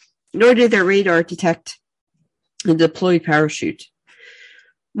airliner, nor did their radar detect a deployed parachute.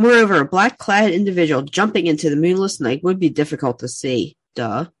 Moreover, a black-clad individual jumping into the moonless night would be difficult to see,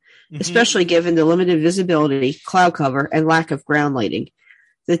 especially given the limited visibility, cloud cover, and lack of ground lighting.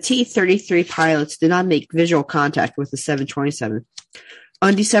 The T-33 pilots did not make visual contact with the 727.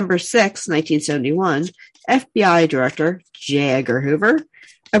 On December 6, 1971, FBI Director J. Edgar Hoover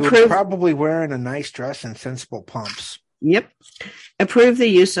approved... Probably wearing a nice dress and sensible pumps. Yep. Approved the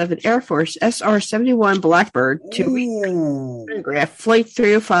use of an Air Force SR-71 Blackbird to photograph Flight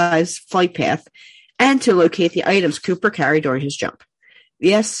 305's flight path and to locate the items Cooper carried during his jump.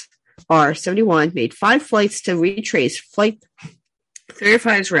 The SR-71 made 5 flights to retrace Flight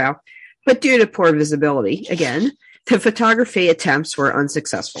 305's route, but due to poor visibility, again, the photography attempts were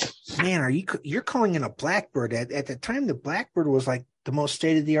unsuccessful. Man, you're calling it a Blackbird. At the time, the Blackbird was like the most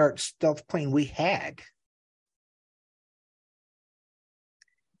state-of-the-art stealth plane we had.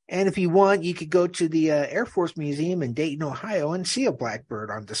 And if you want, you could go to the Air Force Museum in Dayton, Ohio, and see a Blackbird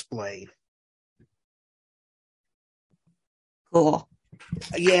on display. Cool.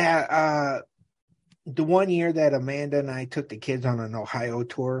 Yeah, the one year that Amanda and I took the kids on an Ohio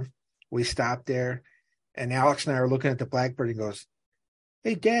tour, we stopped there, and Alex and I were looking at the Blackbird and goes,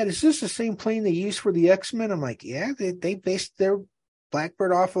 "Hey, Dad, is this the same plane they used for the X-Men?" I'm like, "Yeah, they based their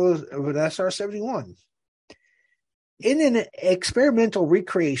Blackbird off of an SR-71." In an experimental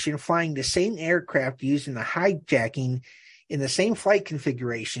recreation flying the same aircraft used in the hijacking in the same flight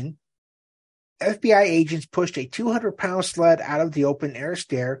configuration, FBI agents pushed a 200-pound sled out of the open air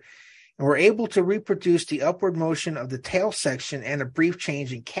stair and were able to reproduce the upward motion of the tail section and a brief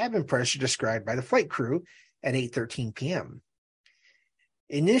change in cabin pressure described by the flight crew at 8:13 p.m.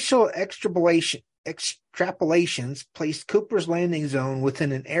 Initial extrapolations placed Cooper's landing zone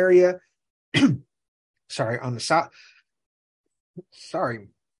within an area on the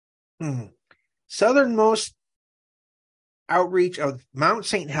southernmost outreach of Mount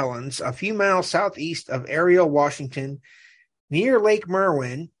St. Helens, a few miles southeast of Ariel, Washington, near Lake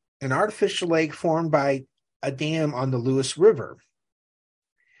Merwin, an artificial lake formed by a dam on the Lewis River.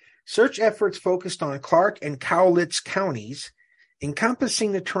 Search efforts focused on Clark and Cowlitz counties,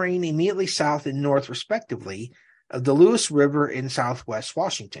 encompassing the terrain immediately south and north, respectively, of the Lewis River in southwest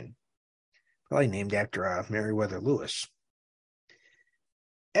Washington. Probably named after Meriwether Lewis.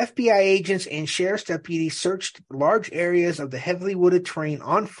 FBI agents and sheriff's deputies searched large areas of the heavily wooded terrain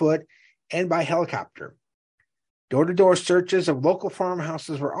on foot and by helicopter. Door-to-door searches of local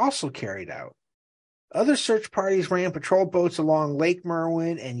farmhouses were also carried out. Other search parties ran patrol boats along Lake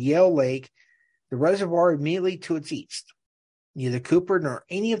Merwin and Yale Lake, the reservoir immediately to its east. Neither Cooper nor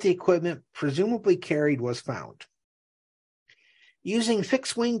any of the equipment presumably carried was found. Using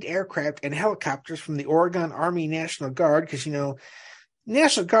fixed-winged aircraft and helicopters from the Oregon Army National Guard, because,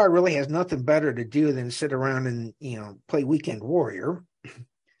 National Guard really has nothing better to do than sit around and, play Weekend Warrior.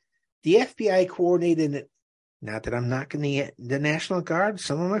 The FBI coordinated it. Not that I'm knocking the National Guard.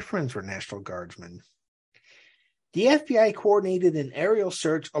 Some of my friends were National Guardsmen. The FBI coordinated an aerial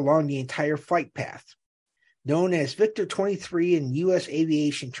search along the entire flight path, known as Victor 23 in U.S.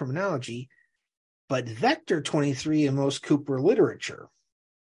 aviation terminology, but Vector 23 in most Cooper literature.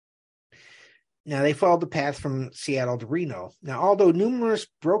 Now, they followed the path from Seattle to Reno. Now, although numerous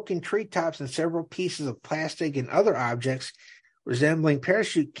broken treetops and several pieces of plastic and other objects resembling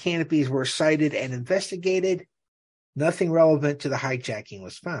parachute canopies were sighted and investigated, nothing relevant to the hijacking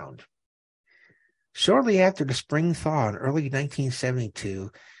was found. Shortly after the spring thaw in early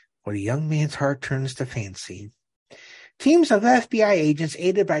 1972, when a young man's heart turns to fancy, teams of FBI agents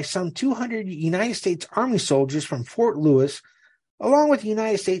aided by some 200 United States Army soldiers from Fort Lewis, along with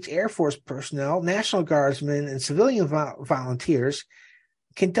United States Air Force personnel, National Guardsmen, and civilian volunteers,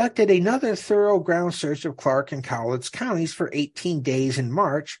 conducted another thorough ground search of Clark and Cowlitz counties for 18 days in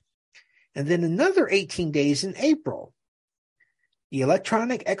March, and then another 18 days in April. The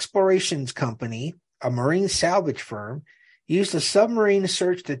Electronic Explorations Company, a marine salvage firm, used a submarine to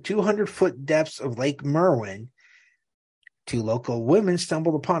search the 200-foot depths of Lake Merwin. 2 local women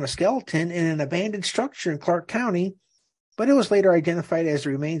stumbled upon a skeleton in an abandoned structure in Clark County, but it was later identified as the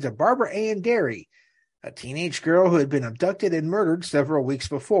remains of Barbara Ann Derry, a teenage girl who had been abducted and murdered several weeks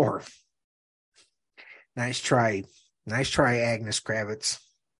before. Nice try. Nice try, Agnes Kravitz.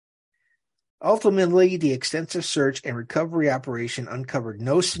 Ultimately, the extensive search and recovery operation uncovered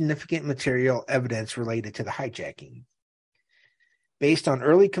no significant material evidence related to the hijacking. Based on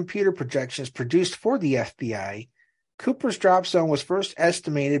early computer projections produced for the FBI, Cooper's drop zone was first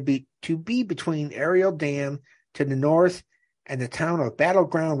estimated to be between Ariel Dam to the north and the town of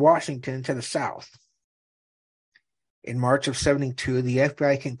Battleground, Washington to the south. In March of 1972, the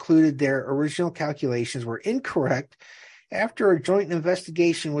FBI concluded their original calculations were incorrect after a joint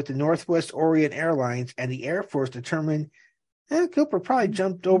investigation with the Northwest Orient Airlines and the Air Force determined Cooper probably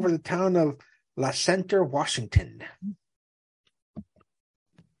jumped over the town of La Center, Washington.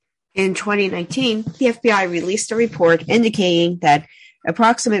 In 2019, the FBI released a report indicating that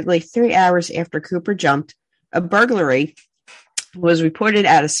approximately 3 hours after Cooper jumped, a burglary was reported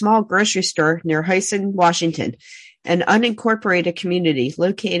at a small grocery store near Hyson, Washington, an unincorporated community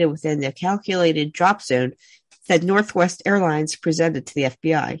located within the calculated drop zone that Northwest Airlines presented to the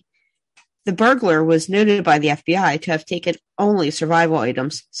FBI. The burglar was noted by the FBI to have taken only survival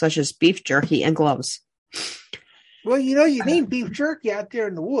items such as beef jerky and gloves. Well, you need beef jerky out there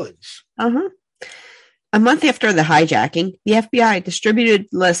in the woods. A month after the hijacking, the FBI distributed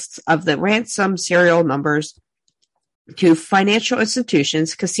lists of the ransom serial numbers to financial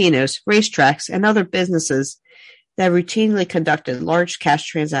institutions, casinos, racetracks, and other businesses that routinely conducted large cash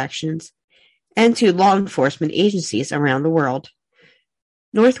transactions, and to law enforcement agencies around the world.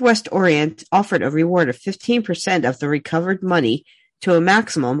 Northwest Orient offered a reward of 15% of the recovered money to a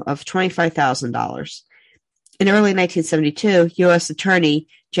maximum of $25,000. In early 1972, U.S. Attorney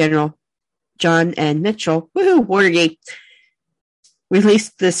General John N. Mitchell, Watergate,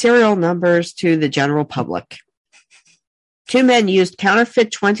 released the serial numbers to the general public. 2 men used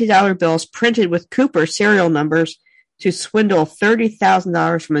counterfeit $20 bills printed with Cooper serial numbers to swindle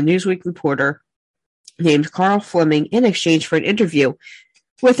 $30,000 from a Newsweek reporter named Carl Fleming in exchange for an interview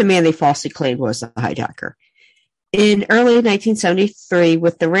with the man they falsely claimed was the hijacker. In early 1973,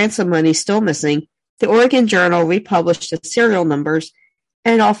 with the ransom money still missing, the Oregon Journal republished the serial numbers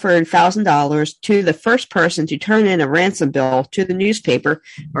and offered $1,000 to the first person to turn in a ransom bill to the newspaper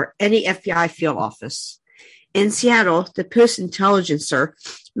or any FBI field office. In Seattle, the Post-Intelligencer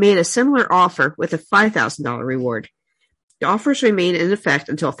made a similar offer with a $5,000 reward. The offers remained in effect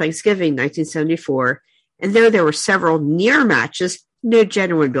until Thanksgiving 1974, and though there were several near matches, no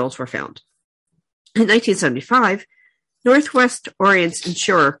genuine bills were found. In 1975, Northwest Orient's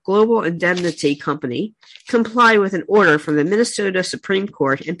insurer, Global Indemnity Company, complied with an order from the Minnesota Supreme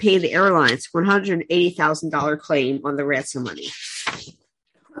Court and paid the airlines $180,000 claim on the ransom money.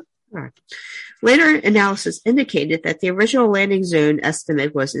 Later analysis indicated that the original landing zone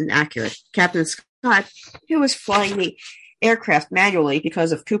estimate was inaccurate. Captain Scott, who was flying the aircraft manually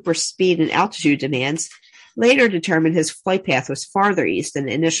because of Cooper's speed and altitude demands, later determined his flight path was farther east than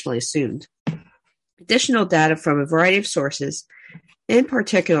initially assumed. Additional data from a variety of sources, in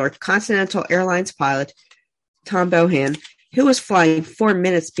particular Continental Airlines pilot Tom Bohan, who was flying 4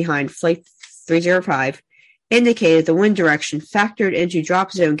 minutes behind Flight 305, indicated the wind direction factored into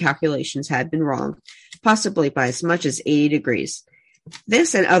drop zone calculations had been wrong, possibly by as much as 80 degrees.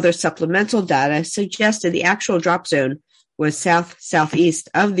 This and other supplemental data suggested the actual drop zone was south-southeast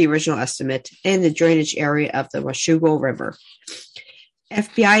of the original estimate in the drainage area of the Washougal River.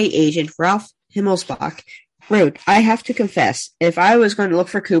 FBI agent Ralph Himmelsbach wrote, "I have to confess, if I was going to look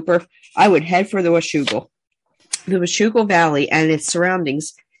for Cooper, I would head for the Washougal. The Washougal Valley and its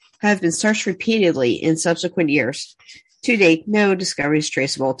surroundings have been searched repeatedly in subsequent years. To date, no discoveries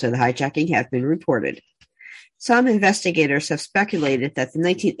traceable to the hijacking have been reported." Some investigators have speculated that the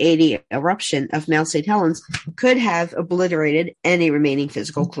 1980 eruption of Mount St. Helens could have obliterated any remaining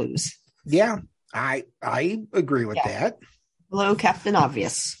physical clues. Yeah, I agree with that. Hello, Captain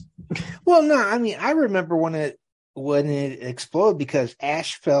Obvious. Well, no, I mean, I remember when it exploded because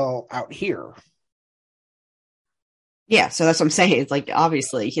ash fell out here. Yeah, so that's what I'm saying. It's like,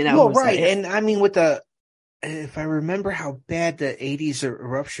 obviously, you know. Well, right. And I mean, if I remember how bad the 80s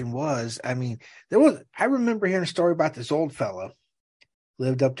eruption was, I mean, I remember hearing a story about this old fellow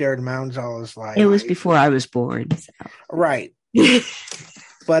lived up there in the mountains all his life. It was before I was born. So. Right.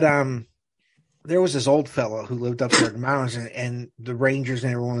 But, there was this old fellow who lived up there in the mountains, and the rangers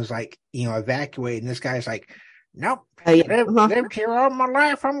and everyone was like, evacuate. And this guy's like, nope, lived here all my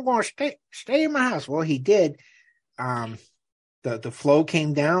life. I'm going to stay in my house. Well, he did. The flow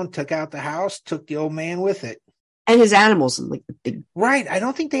came down, took out the house, took the old man with it. And his animals. Right. I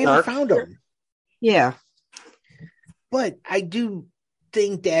don't think they ever found him. Yeah. But I do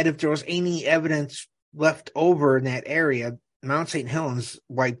think that if there was any evidence left over in that area, Mount St. Helens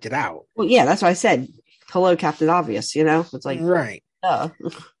wiped it out. Well, yeah, that's why I said, hello, Captain Obvious, It's like, right.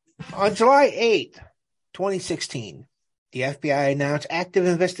 On July 8th, 2016, the FBI announced active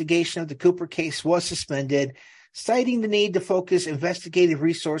investigation of the Cooper case was suspended, citing the need to focus investigative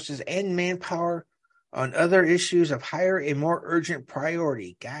resources and manpower on other issues of higher and more urgent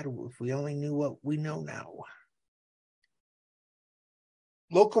priority. God, if we only knew what we know now.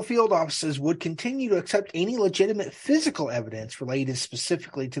 Local field offices would continue to accept any legitimate physical evidence related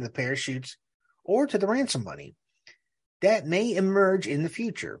specifically to the parachutes or to the ransom money that may emerge in the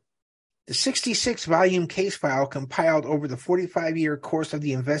future. The 66-volume case file compiled over the 45-year course of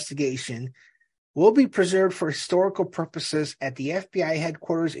the investigation will be preserved for historical purposes at the FBI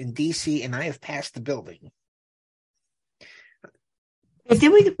headquarters in D.C., and I have passed the building. We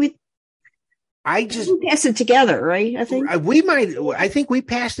passed it together, right? I think I think we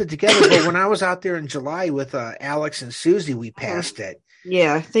passed it together. But when I was out there in July with Alex and Susie, we passed it.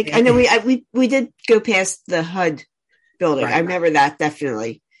 Yeah, I know we did go past the HUD building. Right. I remember that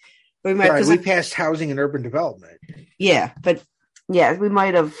definitely. We passed housing and urban development. Yeah, but we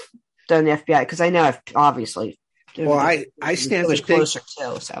might have done the FBI because I know obviously. Well, I stamped a closer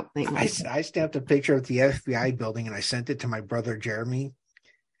too, so I stamped a picture of the FBI building and I sent it to my brother Jeremy.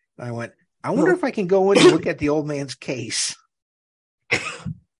 I went, I wonder if I can go in and look at the old man's case.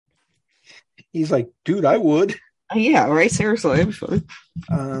 He's like, dude, I would. Yeah, right. Seriously, I'm fine.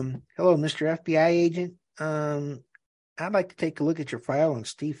 Hello, Mr. FBI agent. I'd like to take a look at your file on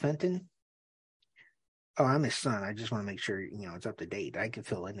Steve Fenton. Oh, I'm his son. I just want to make sure it's up to date. I can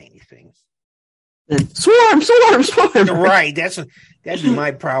fill in anything. Swarm. Right, that'd be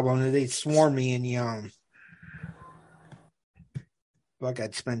my problem. They'd swarm me and like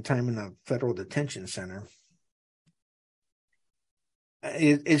I'd spend time in a federal detention center.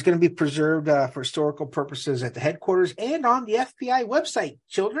 It's going to be preserved for historical purposes at the headquarters and on the FBI website,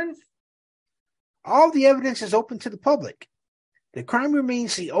 children. All the evidence is open to the public. The crime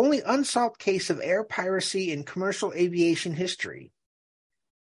remains the only unsolved case of air piracy in commercial aviation history.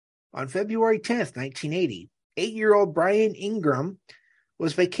 On February 10th, 1980, 8-year-old Brian Ingram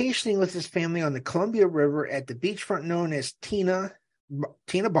was vacationing with his family on the Columbia River at the beachfront known as Tina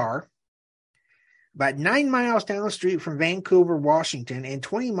Bar, about 9 miles down the street from Vancouver, Washington, and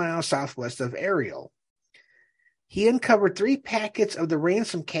 20 miles southwest of Ariel. He uncovered 3 packets of the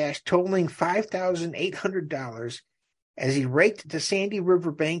ransom cash totaling $5,800 as he raked the sandy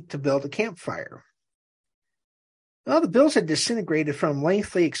riverbank to build a campfire. Well, the bills had disintegrated from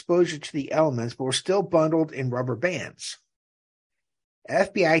lengthy exposure to the elements, but were still bundled in rubber bands.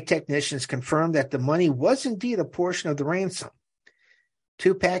 FBI technicians confirmed that the money was indeed a portion of the ransom.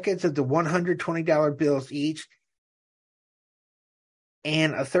 2 packets of the $120 bills each,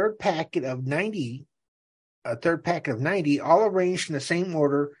 and a third packet of 90, all arranged in the same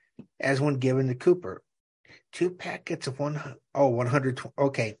order as when given to Cooper. 2 packets of 100.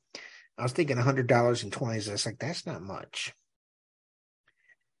 Okay, I was thinking $100 in 20s. I was like, that's not much.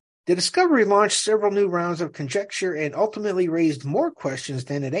 The discovery launched several new rounds of conjecture and ultimately raised more questions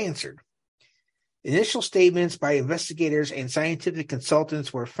than it answered. Initial statements by investigators and scientific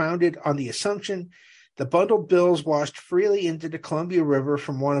consultants were founded on the assumption the bundled bills washed freely into the Columbia River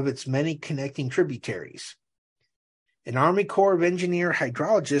from one of its many connecting tributaries. An Army Corps of Engineer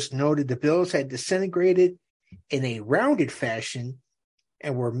hydrologist noted the bills had disintegrated in a rounded fashion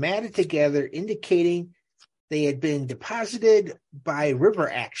and were matted together, indicating they had been deposited by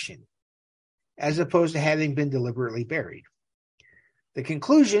river action, as opposed to having been deliberately buried. The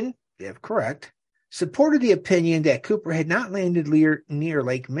conclusion, if correct, supported the opinion that Cooper had not landed near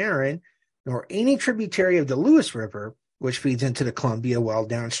Lake Marin, nor any tributary of the Lewis River, which feeds into the Columbia well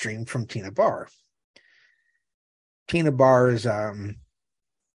downstream from Tina Bar. Tina Bar is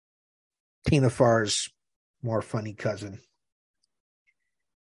Tina Farr's more funny cousin.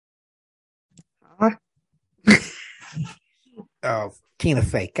 Oh, Tina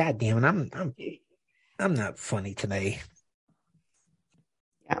Fey. God damn it. I'm not funny today.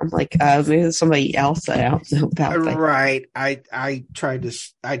 Yeah, I'm like, maybe somebody else that I don't know about. Right. I tried to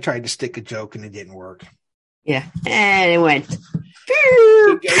stick a joke and it didn't work. Yeah. And it went.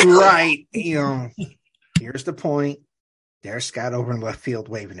 Right. Here's the point. There's Scott over in left field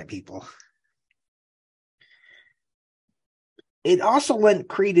waving at people. It also lent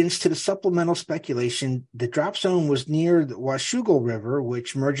credence to the supplemental speculation the drop zone was near the Washougal River,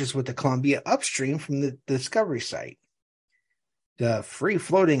 which merges with the Columbia upstream from the discovery site. The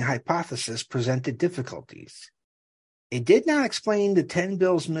free-floating hypothesis presented difficulties. It did not explain the 10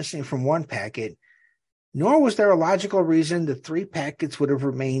 bills missing from one packet, nor was there a logical reason the 3 packets would have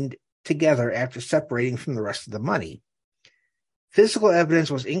remained together after separating from the rest of the money. Physical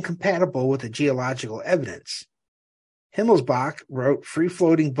evidence was incompatible with the geological evidence. Himmelsbach wrote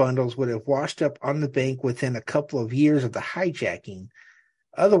free-floating bundles would have washed up on the bank within a couple of years of the hijacking.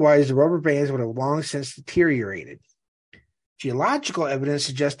 Otherwise, the rubber bands would have long since deteriorated. Geological evidence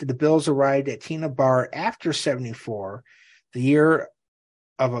suggested the bills arrived at Tina Bar after 74, the year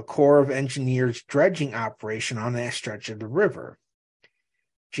of a Corps of Engineers dredging operation on that stretch of the river.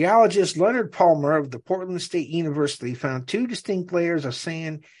 Geologist Leonard Palmer of the Portland State University found 2 distinct layers of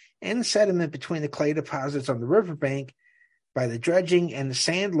sand and sediment between the clay deposits on the riverbank by the dredging and the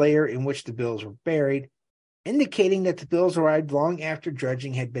sand layer in which the bills were buried, indicating that the bills arrived long after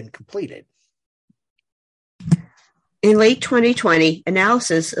dredging had been completed. In late 2020,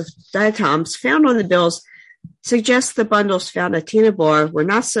 analysis of diatoms found on the bills suggests the bundles found at Tina Bar were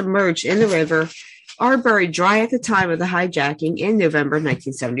not submerged in the river or buried dry at the time of the hijacking in November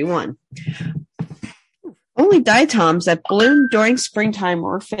 1971. Only diatoms that bloomed during springtime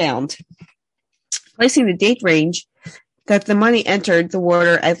were found, placing the date range that the money entered the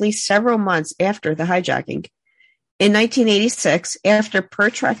water at least several months after the hijacking. In 1986, after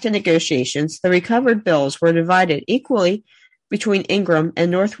protracted negotiations, the recovered bills were divided equally between Ingram and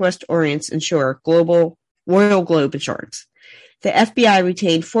Northwest Orient Insure Royal Globe Insurance. The FBI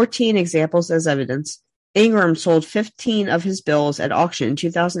retained 14 examples as evidence. Ingram sold 15 of his bills at auction in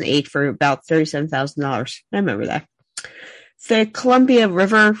 2008 for about $37,000. I remember that. The Columbia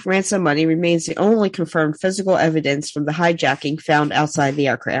River ransom money remains the only confirmed physical evidence from the hijacking found outside the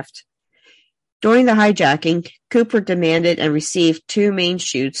aircraft. During the hijacking, Cooper demanded and received 2 main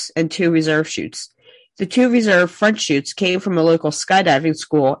chutes and 2 reserve chutes. The 2 reserve front chutes came from a local skydiving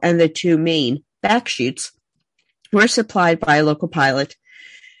school, and the 2 main back chutes were supplied by a local pilot,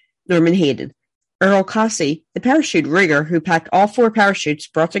 Norman Hayden. Earl Cossey, the parachute rigger who packed all 4 parachutes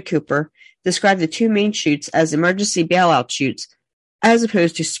brought to Cooper, described the 2 main chutes as emergency bailout chutes, as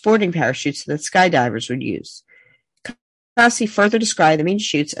opposed to sporting parachutes that skydivers would use. Cossey further described the main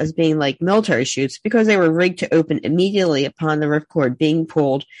chutes as being like military chutes because they were rigged to open immediately upon the ripcord being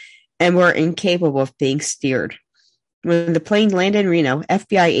pulled and were incapable of being steered. When the plane landed in Reno,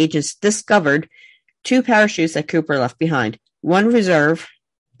 FBI agents discovered 2 parachutes that Cooper left behind, 1 reserve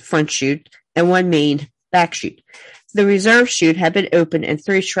front chute and 1 main back chute. The reserve chute had been opened and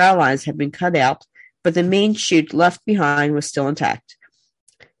 3 shroud lines had been cut out, but the main chute left behind was still intact.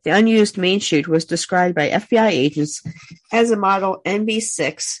 The unused main chute was described by FBI agents as a model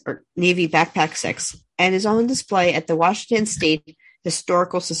NB6 or Navy Backpack 6 and is on display at the Washington State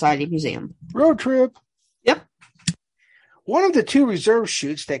Historical Society Museum. Road trip. Yep. One of the 2 reserve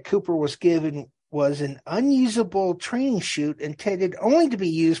chutes that Cooper was given was an unusable training chute intended only to be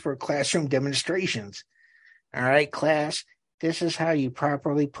used for classroom demonstrations. All right, class, this is how you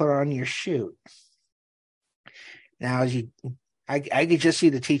properly put on your chute. Now, I could just see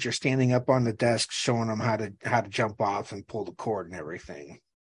the teacher standing up on the desk showing them how to jump off and pull the cord and everything.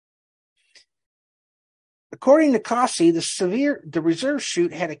 According to Cossey, the reserve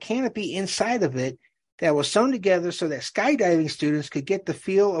chute had a canopy inside of it that was sewn together so that skydiving students could get the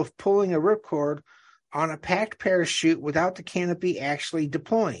feel of pulling a ripcord on a packed parachute without the canopy actually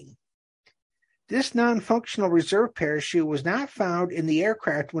deploying. This non-functional reserve parachute was not found in the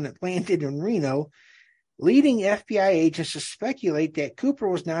aircraft when it landed in Reno, leading FBI agents to speculate that Cooper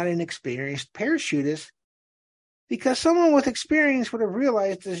was not an experienced parachutist because someone with experience would have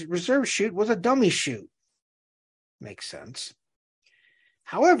realized the reserve chute was a dummy chute. Makes sense.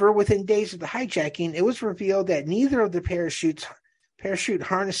 However, within days of the hijacking, it was revealed that neither of the parachute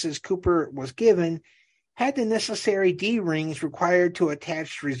harnesses Cooper was given had the necessary D-rings required to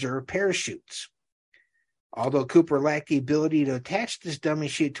attach reserve parachutes. Although Cooper lacked the ability to attach this dummy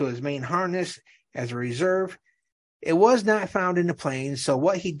chute to his main harness as a reserve, it was not found in the plane, so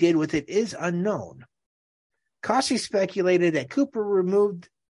what he did with it is unknown. Cossey speculated that Cooper removed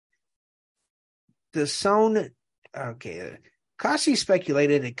the sewn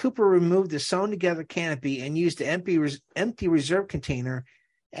together canopy and used the empty reserve container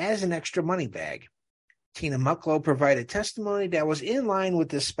as an extra money bag. Tina Mucklow provided testimony that was in line with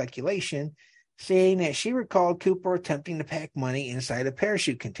this speculation, saying that she recalled Cooper attempting to pack money inside a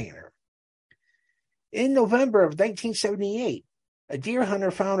parachute container. In November of 1978, a deer hunter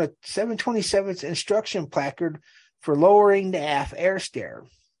found a 727th instruction placard for lowering the aft air stair.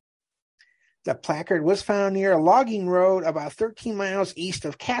 The placard was found near a logging road about 13 miles east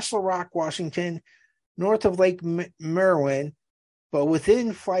of Castle Rock, Washington, north of Lake Merwin, but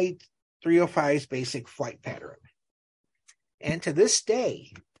within Flight 305's basic flight pattern. And to this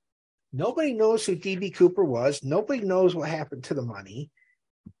day, nobody knows who D.B. Cooper was. Nobody knows what happened to the money.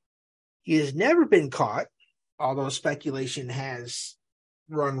 He has never been caught, although speculation has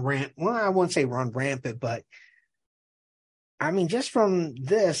run rampant. Well, I wouldn't say run rampant, but I mean, just from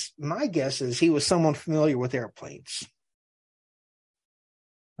this, my guess is he was someone familiar with airplanes.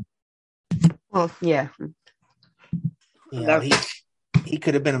 Well, yeah. You know, he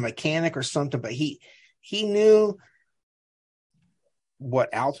could have been a mechanic or something, but he knew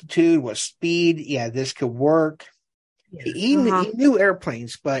what altitude, what speed. Yeah, this could work. Yeah. He knew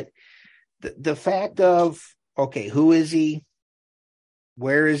airplanes, but the fact of, okay, who is he?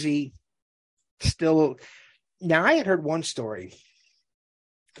 Where is he? Still, now I had heard one story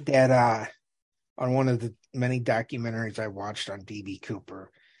that on one of the many documentaries I watched on D.B.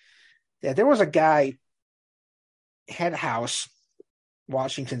 Cooper, that there was a guy had a house,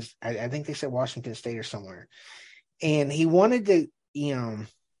 Washington, I think they said Washington State or somewhere, and he wanted to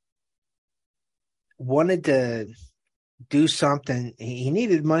do something. He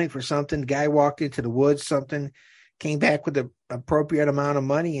needed money for something. Guy walked into the woods, something, came back with the appropriate amount of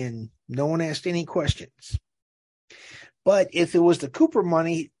money, and no one asked any questions. But if it was the Cooper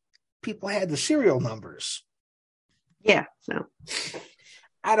money, people had the serial numbers. Yeah, so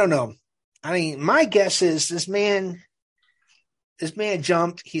I don't know. I mean, my guess is this man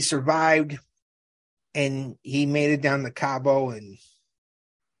jumped, he survived, and he made it down to Cabo and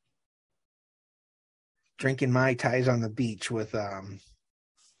drinking Mai Tais on the beach with I'm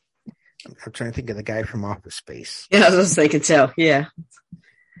trying to think of the guy from Office Space. Yeah, I was thinking so. Yeah.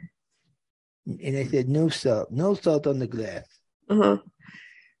 And I said, no salt on the glass. Uh-huh.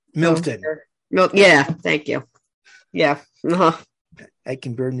 Milton. Yeah, thank you. Yeah. Uh-huh. I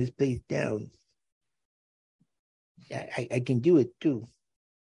can burn this place down. I can do it too.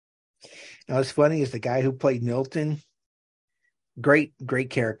 Now, what's funny is the guy who played Milton, great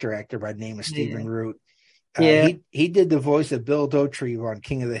character actor by the name of Stephen Root. He did the voice of Bill Dauterive on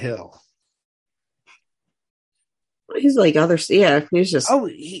King of the Hill. He's like others. Yeah, he's just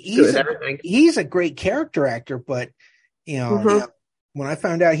he's a great character actor, but you know, when I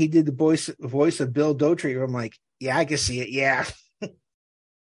found out he did the voice of Bill Dauterive, I'm like, yeah, I can see it. Yeah.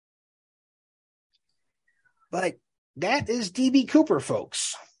 But that is D.B. Cooper,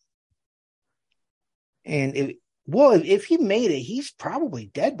 folks. And if he made it, he's probably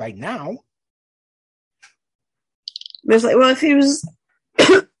dead by now. It's like, well, if he was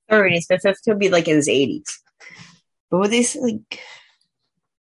 30s, but he'll be like in his 80s. But with these, like,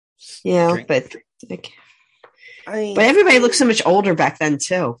 yeah, but like, I mean, but everybody looked so much older back then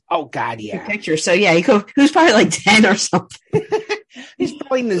too. Oh God, yeah. Picture. So yeah, he was probably like 10 or something. He's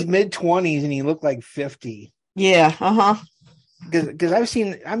probably in his mid-20s, and he looked like 50. Yeah. Because I've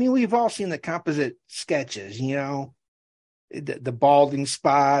seen. I mean, we've all seen the composite sketches. You know, the balding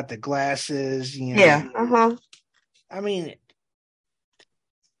spot, the glasses. You know. Yeah. I mean,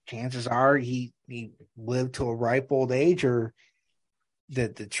 chances are he lived to a ripe old age, or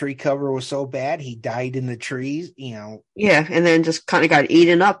that the tree cover was so bad he died in the trees. You know. Yeah, and then just kind of got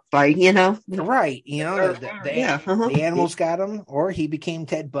eaten up by Right. You know, the animals got him, or he became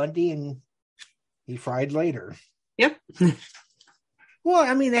Ted Bundy and he fried later. Yep. Well,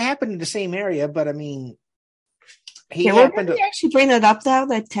 I mean, they happened in the same area, but I mean, did he actually bring that up though,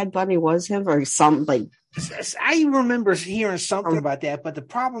 that Ted Bundy was him or something like? I remember hearing something about that, but the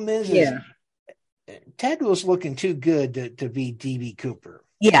problem is Ted was looking too good to be D.B. Cooper.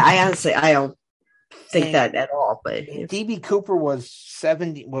 Yeah, I don't think that at all. But D.B. Cooper was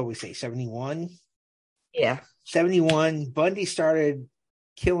 70. What we say, 71? Yeah, 71. Bundy started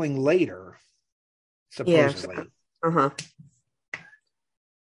killing later, supposedly. Yeah.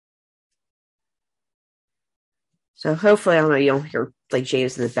 So hopefully, I don't know, you don't hear like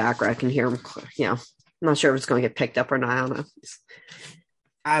James in the background. I can hear him. I'm not sure if it's going to get picked up or not. I don't know.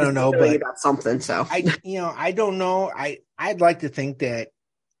 I don't know, but about something. So I don't know. I'd like to think that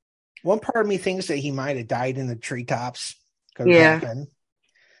one part of me thinks that he might have died in the treetops. Yeah.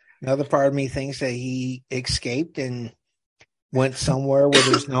 Another part of me thinks that he escaped and went somewhere where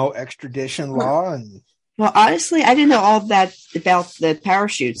there's no extradition law. And well, honestly, I didn't know all that about the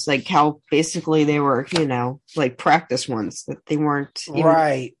parachutes, like how basically they were, like practice ones, that they weren't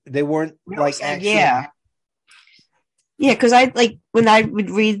right. They weren't like actually. Yeah. Yeah, because I like when I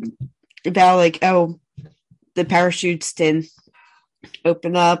would read about the parachutes didn't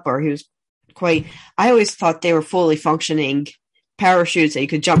open up or he was I always thought they were fully functioning parachutes that you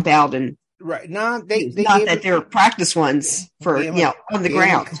could jump out and right. No, they not that they were practice ones for on the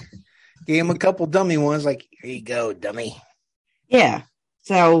ground. Gave him a couple dummy ones, like, here you go, dummy. Yeah.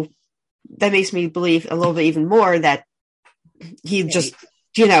 So that makes me believe a little bit even more that he just,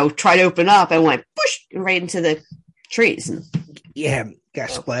 tried to open up and went push right into the trees. Yeah, got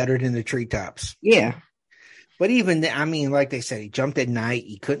splattered in the treetops. Yeah. But even, I mean, like they said, he jumped at night.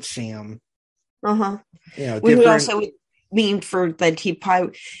 You couldn't see him. Which would also mean for that it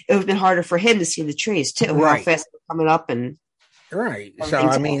would have been harder for him to see the trees too. Right. How fast they're coming up and. Right. So,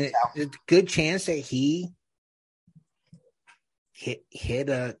 I mean, it's a good chance that he hit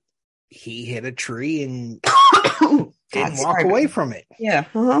a tree and didn't walk away from it. Yeah.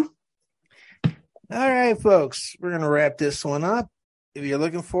 All right, folks, we're going to wrap this one up. If you're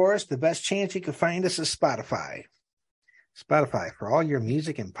looking for us, the best chance you can find us is Spotify. Spotify for all your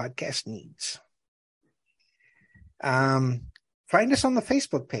music and podcast needs. Find us on the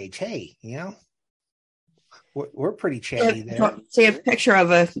Facebook page. Hey, we're pretty chatty there. See a picture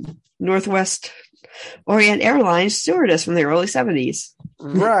of a Northwest Orient Airlines stewardess from the early 70s.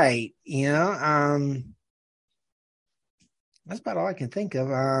 Right. That's about all I can think of.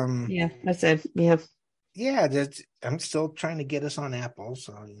 Yeah, that's it. Yeah. Yeah, I'm still trying to get us on Apple,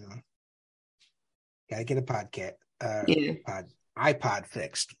 so gotta get a iPod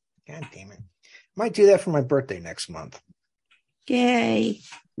fixed. God damn it. Might do that for my birthday next month. Yay.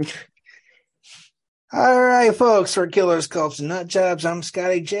 All right, folks, for Killers, Cults, and Nut Jobs, I'm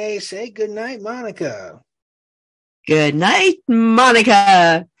Scotty J. Say good night, Monica. Good night,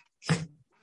 Monica.